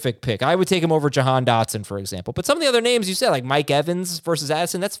terrific pick. I would take him over Jahan Dotson, for example. But some of the other names you said, like Mike Evans versus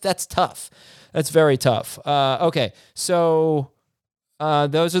Addison, that's tough. That's very tough. Okay. So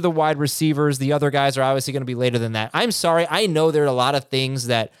those are the wide receivers. The other guys are obviously going to be later than that. I'm sorry. I know there are a lot of things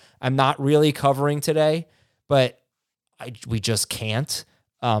that I'm not really covering today, but we just can't.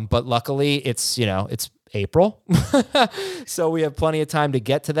 But luckily it's April. So we have plenty of time to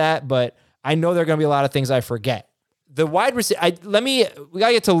get to that, but I know there are going to be a lot of things I forget. The wide receiver, we got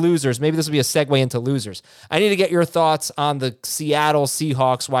to get to losers. Maybe this will be a segue into losers. I need to get your thoughts on the Seattle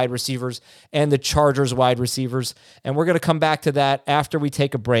Seahawks wide receivers and the Chargers wide receivers. And we're going to come back to that after we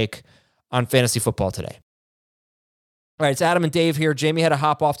take a break on Fantasy Football Today. All right, it's Adam and Dave here. Jamie had to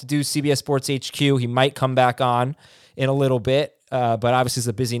hop off to do CBS Sports HQ. He might come back on in a little bit. But obviously it's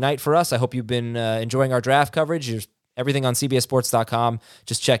a busy night for us. I hope you've been enjoying our draft coverage. There's everything on CBSSports.com.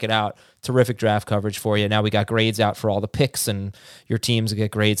 Just check it out. Terrific draft coverage for you. Now we got grades out for all the picks and your teams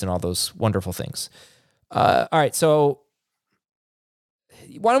get grades and all those wonderful things. All right, so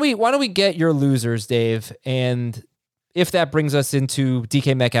why don't we get your losers, Dave? And if that brings us into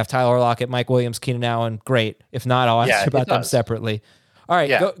DK Metcalf, Tyler Lockett, Mike Williams, Keenan Allen, great. If not, I'll ask you about them separately. All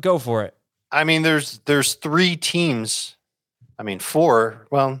right, go for it. I mean, there's 3 teams. I mean, 4.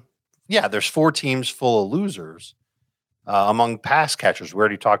 Well, yeah, there's 4 teams full of losers among pass catchers. We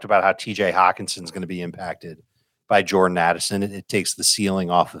already talked about how TJ Hawkinson's going to be impacted by Jordan Addison. It takes the ceiling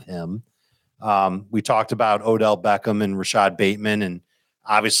off of him. We talked about Odell Beckham and Rashad Bateman, and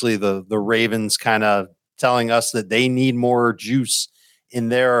obviously the Ravens kind of telling us that they need more juice in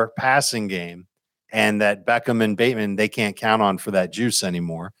their passing game, and that Beckham and Bateman, they can't count on for that juice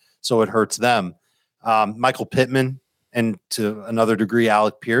anymore. So it hurts them. Michael Pittman, and to another degree,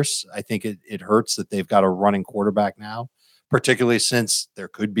 Alec Pierce. I think it hurts that they've got a running quarterback now, particularly since there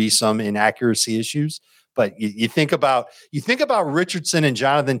could be some inaccuracy issues. But you think about Richardson and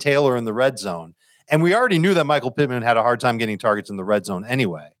Jonathan Taylor in the red zone, and we already knew that Michael Pittman had a hard time getting targets in the red zone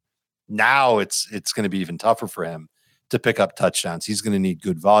anyway. Now it's going to be even tougher for him to pick up touchdowns. He's going to need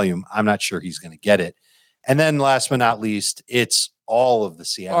good volume. I'm not sure he's going to get it. And then last but not least, it's all of the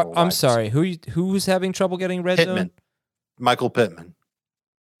Seattle. I'm sorry. Who's having trouble getting red zone? Michael Pittman.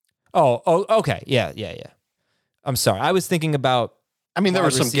 Oh, okay. Yeah. I'm sorry. I was thinking about. I mean, there were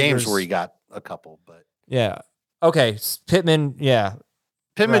some receivers. games where he got a couple, but yeah. Okay, Pittman. Yeah.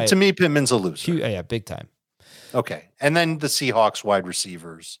 Pittman Right. to me, Pittman's a loser. Yeah, big time. Okay, and then the Seahawks wide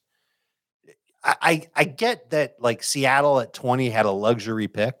receivers. I get that, like, Seattle at 20 had a luxury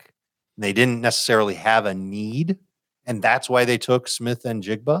pick. They didn't necessarily have a need, and that's why they took Smith and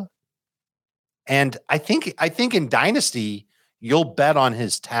Jigba. And I think in Dynasty, you'll bet on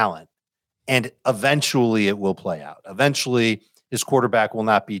his talent, and eventually it will play out. Eventually, his quarterback will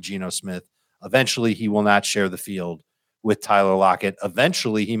not be Geno Smith. Eventually, he will not share the field with Tyler Lockett.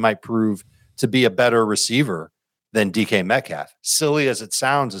 Eventually, he might prove to be a better receiver than DK Metcalf. Silly as it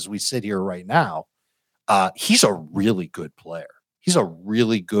sounds as we sit here right now, he's a really good player. He's a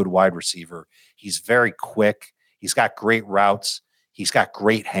really good wide receiver. He's very quick. He's got great routes. He's got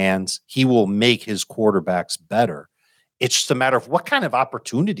great hands. He will make his quarterbacks better. It's just a matter of what kind of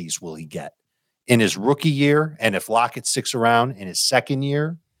opportunities will he get in his rookie year, and if Lockett sticks around in his second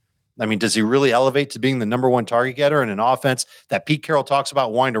year. I mean, does he really elevate to being the number one target getter in an offense that Pete Carroll talks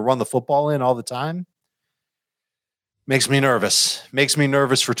about wanting to run the football in all the time? Makes me nervous. Makes me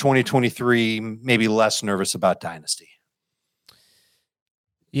nervous for 2023, maybe less nervous about Dynasty.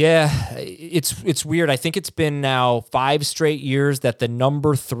 Yeah, it's weird. I think it's been now 5 straight years that the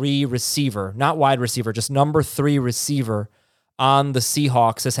number 3 receiver, not wide receiver, just number 3 receiver on the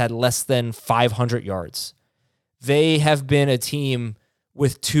Seahawks has had less than 500 yards. They have been a team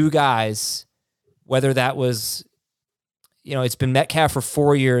with 2 guys, whether that was, it's been Metcalf for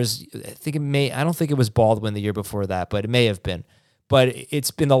 4 years. I don't think it was Baldwin the year before that, but it may have been. But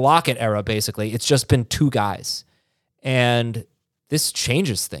it's been the Lockett era, basically. It's just been 2 guys. And this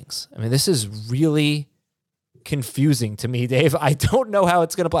changes things. I mean, this is really confusing to me, Dave. I don't know how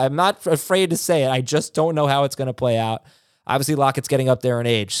it's going to play. I'm not afraid to say it. I just don't know how it's going to play out. Obviously, Lockett's getting up there in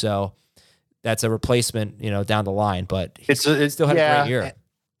age, so that's a replacement, down the line. But he still had a great year.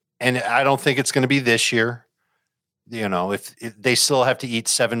 And I don't think it's going to be this year. If they still have to eat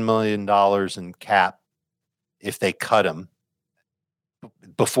 $7 million in cap if they cut him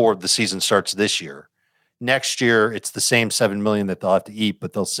before the season starts this year. Next year, it's the same $7 million that they'll have to eat,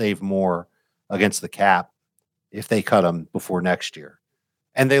 but they'll save more against the cap if they cut him before next year.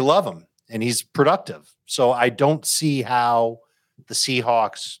 And they love him, and he's productive. So I don't see how the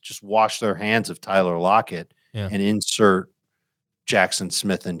Seahawks just wash their hands of Tyler Lockett and insert Jackson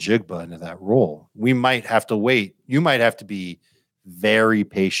Smith and Jigba into that role. We might have to wait. You might have to be very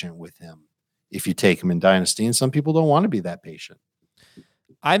patient with him if you take him in Dynasty, and some people don't want to be that patient.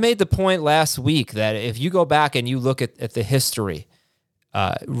 I made the point last week that if you go back and you look at the history,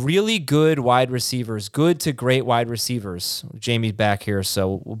 really good wide receivers, good to great wide receivers. Jamie's back here,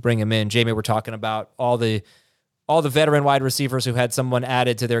 so we'll bring him in. Jamie, we're talking about all the veteran wide receivers who had someone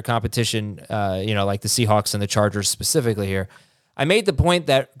added to their competition, like the Seahawks and the Chargers specifically here. I made the point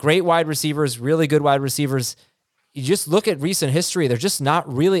that great wide receivers, really good wide receivers, you just look at recent history, they're just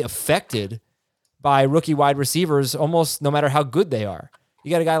not really affected by rookie wide receivers almost no matter how good they are. You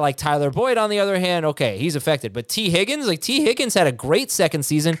got a guy like Tyler Boyd, on the other hand, okay, he's affected. But T. Higgins had a great second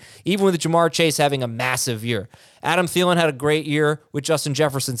season, even with Jamar Chase having a massive year. Adam Thielen had a great year with Justin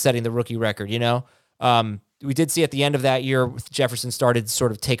Jefferson setting the rookie record, We did see at the end of that year, Jefferson started to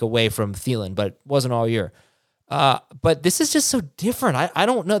sort of take away from Thielen, but it wasn't all year. But this is just so different. I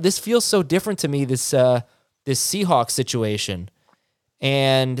don't know. This feels so different to me, this Seahawks situation.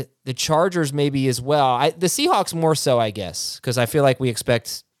 And the Chargers maybe as well. The Seahawks more so, I guess, because I feel like we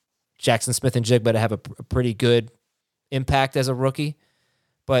expect Jackson Smith and Jigba to have a pretty good impact as a rookie.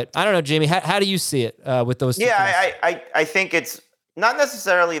 But I don't know, Jamie, how do you see it with those two teams? I think it's not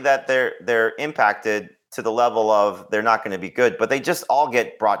necessarily that they're impacted to the level of they're not going to be good, but they just all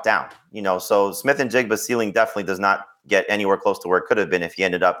get brought down. So Smith and Jigba's ceiling definitely does not get anywhere close to where it could have been if he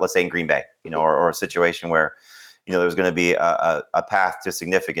ended up, let's say, in Green Bay, or a situation where there was going to be a path to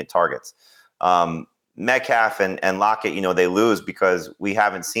significant targets. Metcalf and Lockett, they lose because we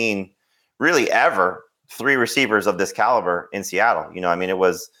haven't seen really ever 3 receivers of this caliber in Seattle. It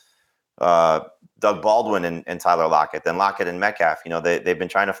was Doug Baldwin and Tyler Lockett, then Lockett and Metcalf. They've been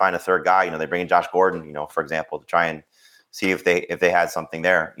trying to find a third guy. They bring in Josh Gordon, for example, to try and see if they had something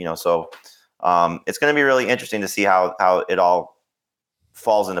there. So it's going to be really interesting to see how it all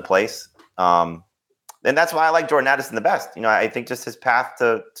falls into place. And that's why I like Jordan Addison the best. I think just his path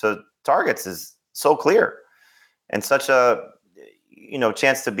to targets is so clear and such a,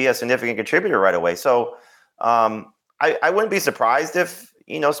 chance to be a significant contributor right away. So I wouldn't be surprised if,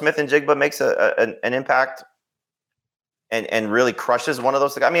 Smith and Jigba makes an impact and really crushes one of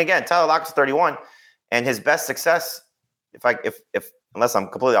those. I mean, again, Tyler Lockett's 31, and his best success, if unless I'm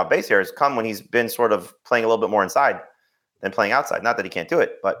completely off base here, has come when he's been sort of playing a little bit more inside than playing outside. Not that he can't do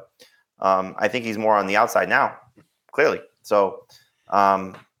it, but I think he's more on the outside now, clearly. So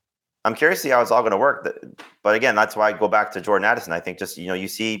I'm curious to see how it's all going to work. But again, that's why I go back to Jordan Addison. I think just, you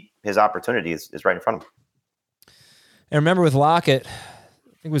see his opportunity is right in front of him. And remember with Lockett,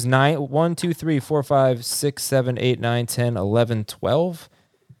 I think it was 1, 2, 3, 4, 5, 6, 7, 8, 9, 10, 11, 12.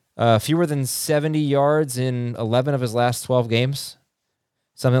 Fewer than 70 yards in 11 of his last 12 games.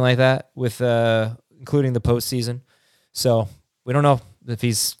 Something like that, with including the postseason. So we don't know if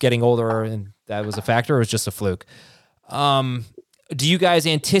he's getting older and that was a factor or it's just a fluke. Do you guys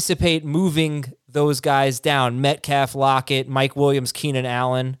anticipate moving those guys down? Metcalf, Lockett, Mike Williams, Keenan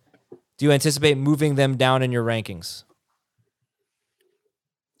Allen. Do you anticipate moving them down in your rankings?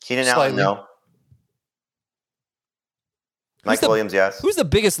 Keenan Allen, no. Mike Williams, yes. Who's the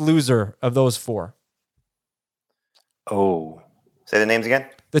biggest loser of those four? Oh. Say the names again.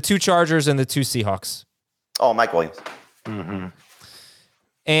 The 2 Chargers and the 2 Seahawks. Oh, Mike Williams. Mm-hmm.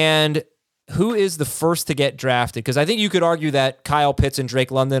 And who is the first to get drafted? Because I think you could argue that Kyle Pitts and Drake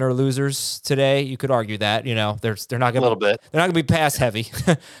London are losers today. You could argue that, they're not going to a little bit. They're not going to be pass heavy,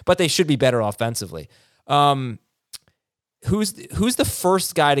 but they should be better offensively. Who's the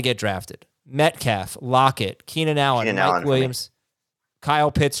first guy to get drafted? Metcalf, Lockett, Keenan Allen, Mike Williams,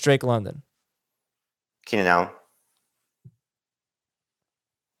 Kyle Pitts, Drake London. Keenan Allen.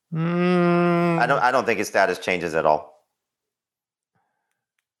 I don't think his status changes at all.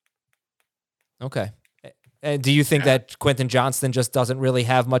 Okay. And do you think that Quentin Johnston just doesn't really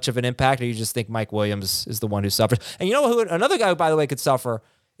have much of an impact, or you just think Mike Williams is the one who suffers? And you know who another guy who, by the way, could suffer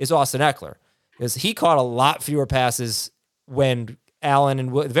is Austin Eckler, because he caught a lot fewer passes when Allen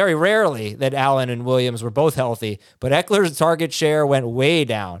and very rarely that Allen and Williams were both healthy, but Eckler's target share went way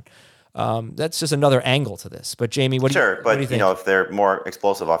down. That's just another angle to this. But Jamie, what do you think? If they're more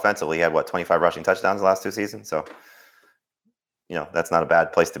explosive offensively, he had 25 rushing touchdowns the last 2 seasons. So, that's not a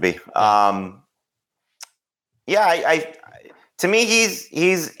bad place to be. To me,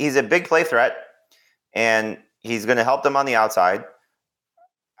 he's a big play threat, and he's going to help them on the outside.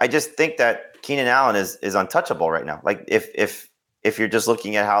 I just think that Keenan Allen is untouchable right now. Like if you're just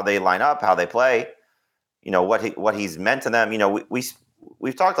looking at how they line up, how they play, what he's meant to them.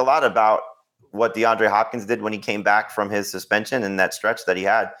 We've talked a lot about what DeAndre Hopkins did when he came back from his suspension and that stretch that he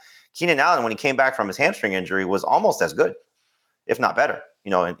had. Keenan Allen, when he came back from his hamstring injury, was almost as good, if not better.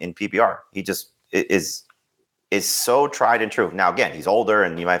 In PPR, he just is so tried and true. Now, again, he's older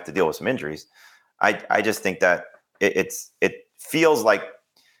and you might have to deal with some injuries. I just think that it feels like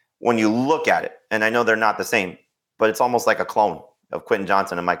when you look at it, and I know they're not the same, but it's almost like a clone of Quentin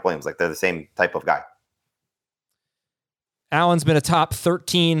Johnson and Mike Williams. Like they're the same type of guy. Allen's been a top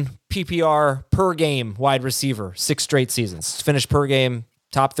 13 PPR per game wide receiver 6 straight seasons. Finished per game,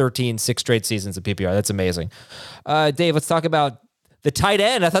 top 13, 6 straight seasons of PPR. That's amazing. Dave, let's talk about the tight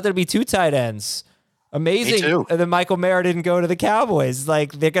end. I thought there'd be 2 tight ends. Amazing. And then Michael Mayer didn't go to the Cowboys.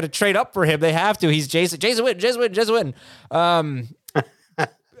 Like they're going to trade up for him. They have to. He's Jason Witten.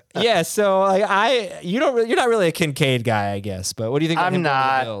 Yeah. So you're not really a Kincaid guy, I guess. But what do you think? I'm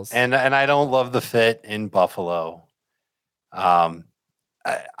not, and I don't love the fit in Buffalo.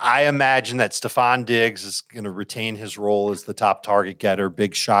 I imagine that Stephon Diggs is going to retain his role as the top target getter,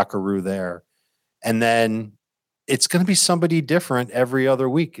 big shockaroo there, and then it's going to be somebody different every other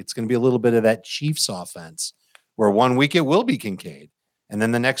week. It's going to be a little bit of that Chiefs offense where one week it will be Kincaid. And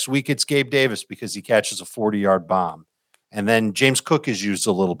then the next week it's Gabe Davis because he catches a 40-yard bomb. And then James Cook is used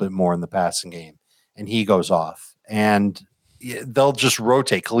a little bit more in the passing game and he goes off. And they'll just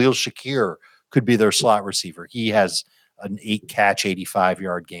rotate. Khalil Shakir could be their slot receiver. He has an 8-catch,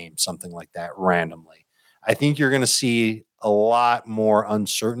 85-yard game, something like that randomly. I think you're going to see a lot more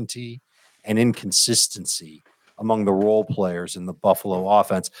uncertainty and inconsistency among the role players in the Buffalo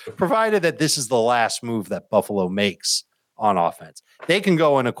offense, provided that this is the last move that Buffalo makes on offense. They can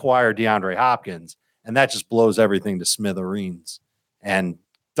go and acquire DeAndre Hopkins, and that just blows everything to smithereens. And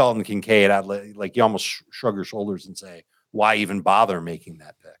Dalton Kincaid, like you almost shrug your shoulders and say, why even bother making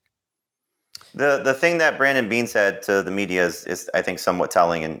that pick? The thing that Brandon Beane said to the media is I think, somewhat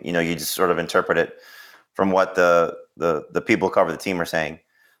telling, and you just sort of interpret it from what the people who cover the team are saying.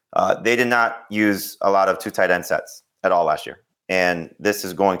 They did not use a lot of 2 tight end sets at all last year. And this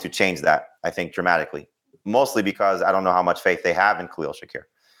is going to change that, I think, dramatically. Mostly because I don't know how much faith they have in Khalil Shakir.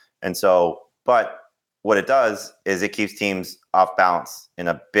 And so, but what it does is it keeps teams off balance in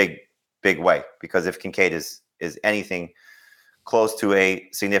a big, big way. Because if Kincaid is anything close to a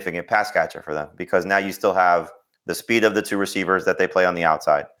significant pass catcher for them, because now you still have the speed of the two receivers that they play on the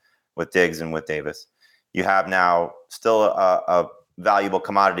outside with Diggs and with Davis. You have now still a valuable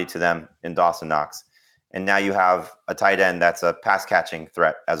commodity to them in Dawson Knox. And now you have a tight end that's a pass catching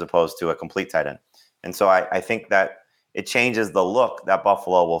threat as opposed to a complete tight end. And so I think that it changes the look that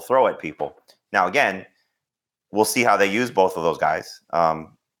Buffalo will throw at people. Now, again, we'll see how they use both of those guys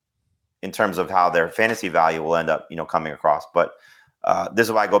in terms of how their fantasy value will end up, coming across. But this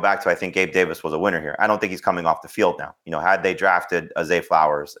is why I go back to, I think Gabe Davis was a winner here. I don't think he's coming off the field now. Had they drafted a Zay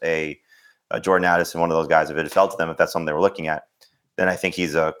Flowers, a Jordan Addison, one of those guys, if it had fell to them, if that's something they were looking at, then I think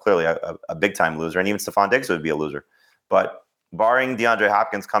he's clearly a big-time loser. And even Stephon Diggs would be a loser. But barring DeAndre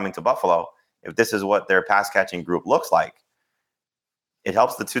Hopkins coming to Buffalo, if this is what their pass-catching group looks like, it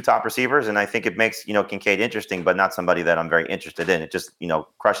helps the two top receivers, and I think it makes, Kincaid interesting, but not somebody that I'm very interested in. It just,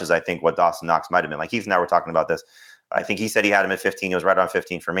 crushes, I think, what Dawson Knox might have been. Like Heath and I were talking about this. I think he said he had him at 15. He was right on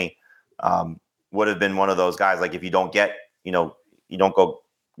 15 for me. Would have been one of those guys, like if you don't get, you don't go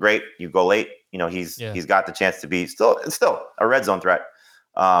great, you go late. He's got the chance to be still a red zone threat.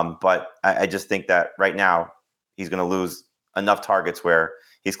 But I just think that right now he's going to lose enough targets where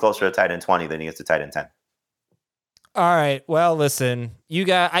he's closer to tight end 20 than he is to tight end 10. All right. Well, listen,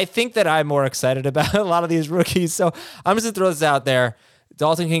 I think that I'm more excited about a lot of these rookies. So I'm just going to throw this out there.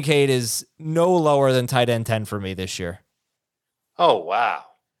 Dalton Kincaid is no lower than tight end 10 for me this year. Oh, wow.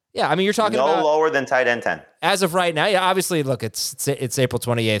 Yeah. I mean, you're talking about no lower than tight end 10 as of right now. Yeah. Obviously, look, it's April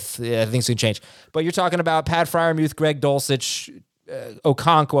 28th. Yeah, things can change, but you're talking about Pat Freiermuth, Greg Dulcich,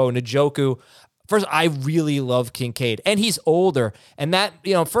 Okonkwo, Njoku. First, I really love Kincaid, and he's older. And that,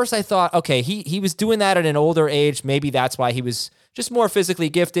 first I thought, okay, he was doing that at an older age. Maybe that's why he was just more physically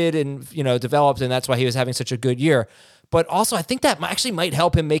gifted and, developed, and that's why he was having such a good year. But also, I think that actually might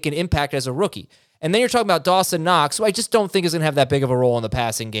help him make an impact as a rookie. And then you're talking about Dawson Knox, who I just don't think is going to have that big of a role in the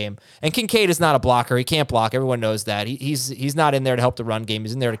passing game. And Kincaid is not a blocker. He can't block. Everyone knows that. He's not in there to help the run game.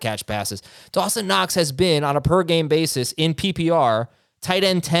 He's in there to catch passes. Dawson Knox has been, on a per-game basis in PPR, tight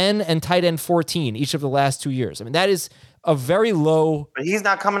end 10 and tight end 14 each of the last 2 years. I mean, that is a very low. But he's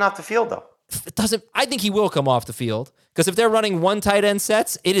not coming off the field, though. I think he will come off the field because if they're running one tight end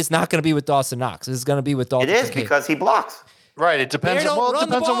sets, it is not going to be with Dawson Knox. It's going to be with Dalton. It is Kincaid. Because he blocks. Right. It depends. It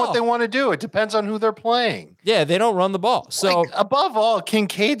depends on what they want to do. It depends on who they're playing. Yeah, they don't run the ball. So above all,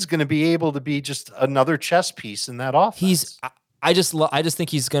 Kincaid's going to be able to be just another chess piece in that offense. I just think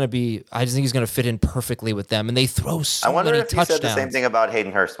he's going to fit in perfectly with them, and they throw so many touchdowns. I wonder if he said the same thing about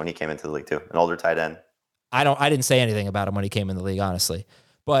Hayden Hurst when he came into the league too, an older tight end. I didn't say anything about him when he came in the league, honestly.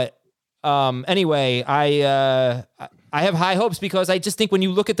 But anyway, I have high hopes because I just think when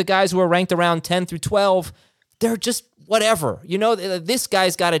you look at the guys who are ranked around 10 through 12, they're just whatever. This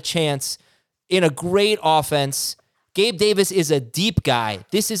guy's got a chance in a great offense. Gabe Davis is a deep guy.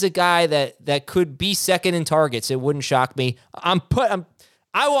 This is a guy that could be second in targets. It wouldn't shock me. I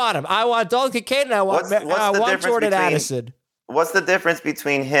want him. I want Dalton Kincaid, and I want Jordan Addison. What's the difference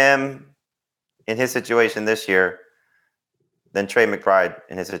between him in his situation this year than Trey McBride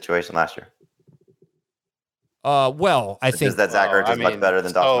in his situation last year? Well, I think that Zach Ertz is much better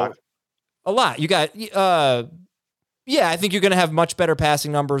than Dawson Knox. A lot. You got, I think you're going to have much better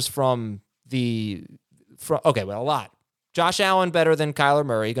passing numbers a lot. Josh Allen better than Kyler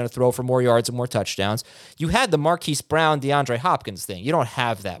Murray, going to throw for more yards and more touchdowns. You had the Marquise Brown, DeAndre Hopkins thing. You don't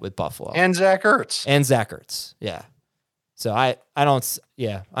have that with Buffalo. And Zach Ertz. Yeah. So I don't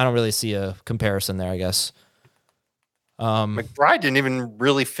really see a comparison there, I guess. McBride didn't even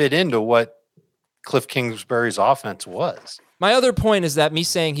really fit into what Cliff Kingsbury's offense was. My other point is that me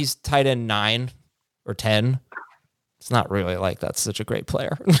saying he's tight end 9 or 10, it's not really like that's such a great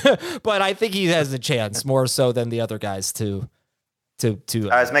player. But I think he has a chance more so than the other guys to all right,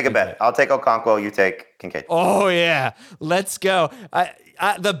 let's make a bet. I'll take Okonkwo, you take Kincaid. Oh, yeah. Let's go.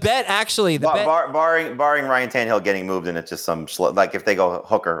 The bet, actually. Barring Ryan Tannehill getting moved, and it's just some like if they go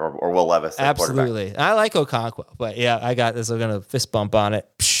Hooker or Will Levis. Absolutely. I like Okonkwo, but yeah, I got this. I'm going to fist bump on it.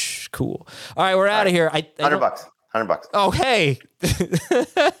 Psh, cool. All right, we're out of here. $100. $100. Oh, hey.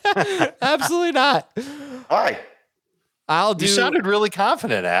 Absolutely not. Why? You sounded really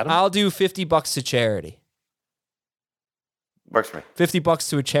confident, Adam. I'll do $50 to charity. Works for me. $50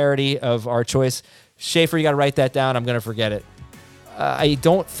 to a charity of our choice. Schaefer, you got to write that down. I'm going to forget it. I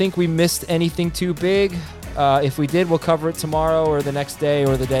don't think we missed anything too big. If we did, we'll cover it tomorrow or the next day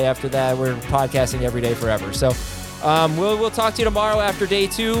or the day after that. We're podcasting every day forever. So we'll talk to you tomorrow after day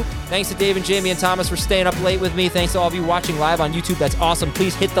 2. Thanks to Dave and Jamie and Thomas for staying up late with me. Thanks to all of you watching live on YouTube. That's awesome.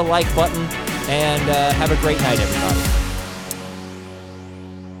 Please hit the like button and have a great night, everybody.